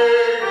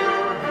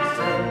Savior, He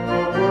sent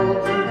the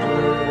world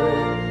today.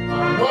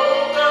 I know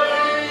that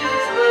He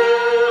is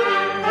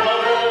living,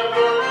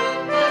 whatever you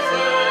may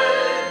say.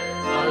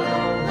 I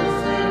know His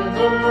hand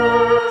of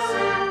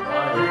mercy,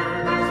 I hear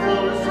His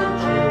voice of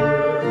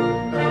cheer.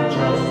 And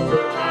just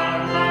the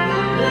time I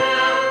need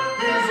Him,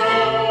 He's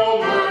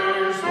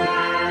always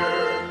near.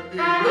 He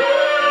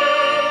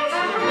lives,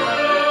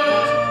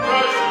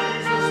 Christ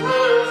Jesus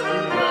lives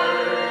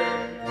today.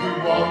 He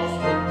walks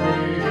with me,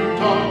 He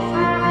talks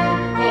with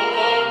me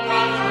along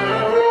life's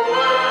narrow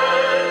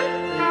way.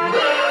 He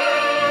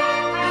lives,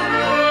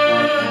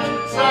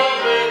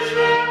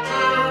 salvation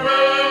to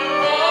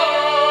impart.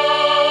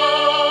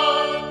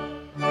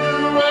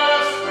 You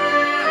ask me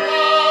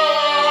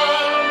how I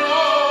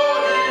know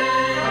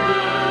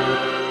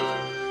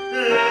He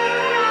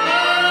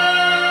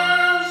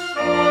lives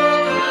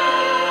within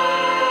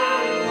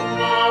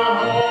my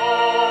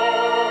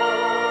heart.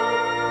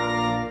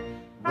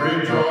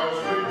 Rejoice,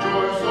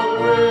 rejoice, O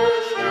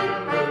Christian,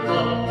 lift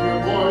up your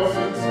voice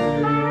and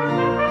sing.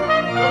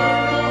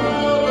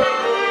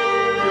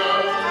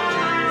 Hallelujah,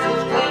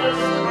 Jesus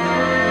Christ the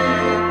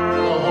King,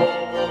 the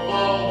hope of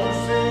all who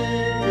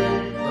seek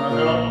Him,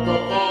 the help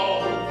of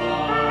all who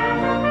find.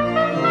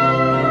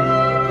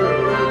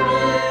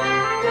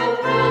 So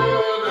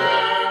good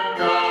and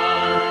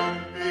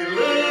kind. He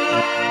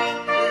lives,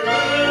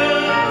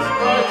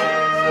 Christ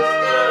Jesus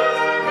lives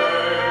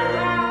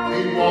today.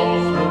 He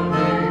walks with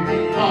me, He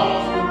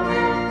talks with me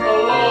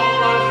along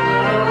life's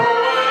narrow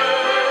way.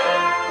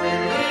 He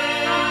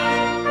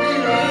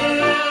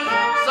lives,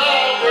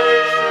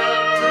 salvation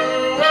to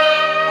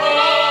impart.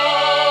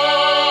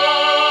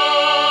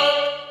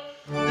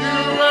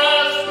 You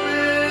ask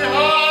me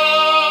how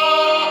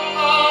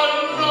I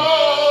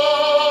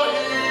know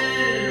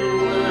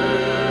He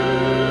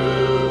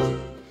lives.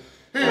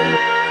 He lives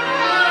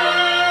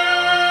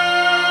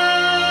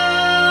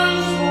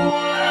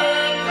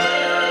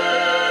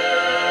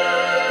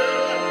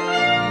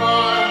within my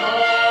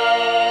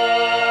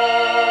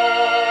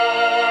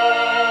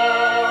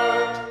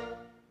heart.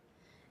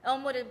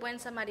 Elmwood and Buen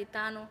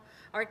Samaritano,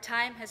 our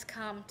time has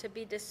come to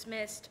be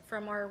dismissed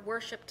from our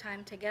worship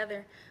time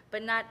together,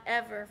 but not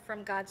ever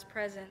from God's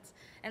presence.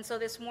 And so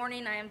this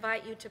morning I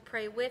invite you to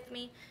pray with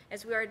me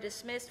as we are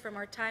dismissed from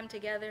our time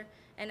together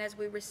and as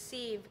we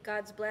receive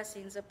God's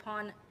blessings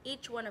upon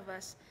each one of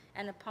us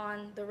and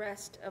upon the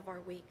rest of our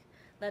week.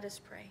 Let us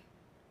pray.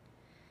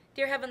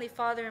 Dear Heavenly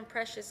Father and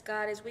precious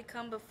God, as we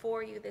come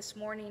before you this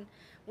morning,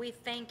 we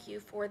thank you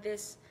for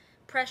this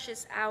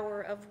precious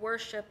hour of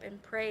worship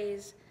and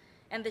praise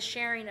and the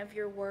sharing of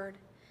your word.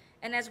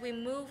 And as we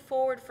move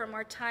forward from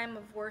our time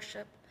of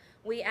worship,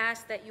 we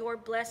ask that your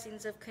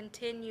blessings of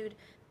continued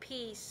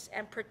peace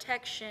and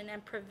protection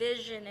and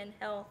provision and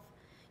health,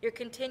 your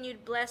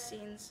continued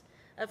blessings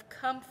of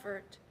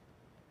comfort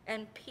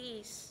and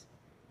peace,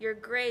 your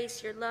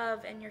grace, your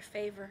love, and your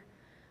favor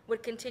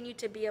would continue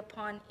to be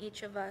upon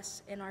each of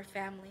us and our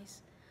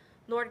families.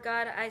 Lord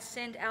God, I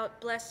send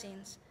out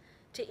blessings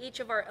to each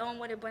of our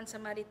Elmwood and Buen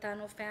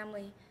Samaritano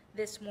family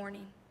this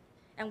morning.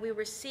 And we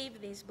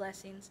receive these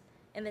blessings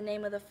in the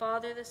name of the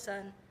Father, the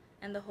Son,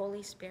 and the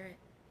Holy Spirit.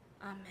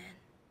 Amen.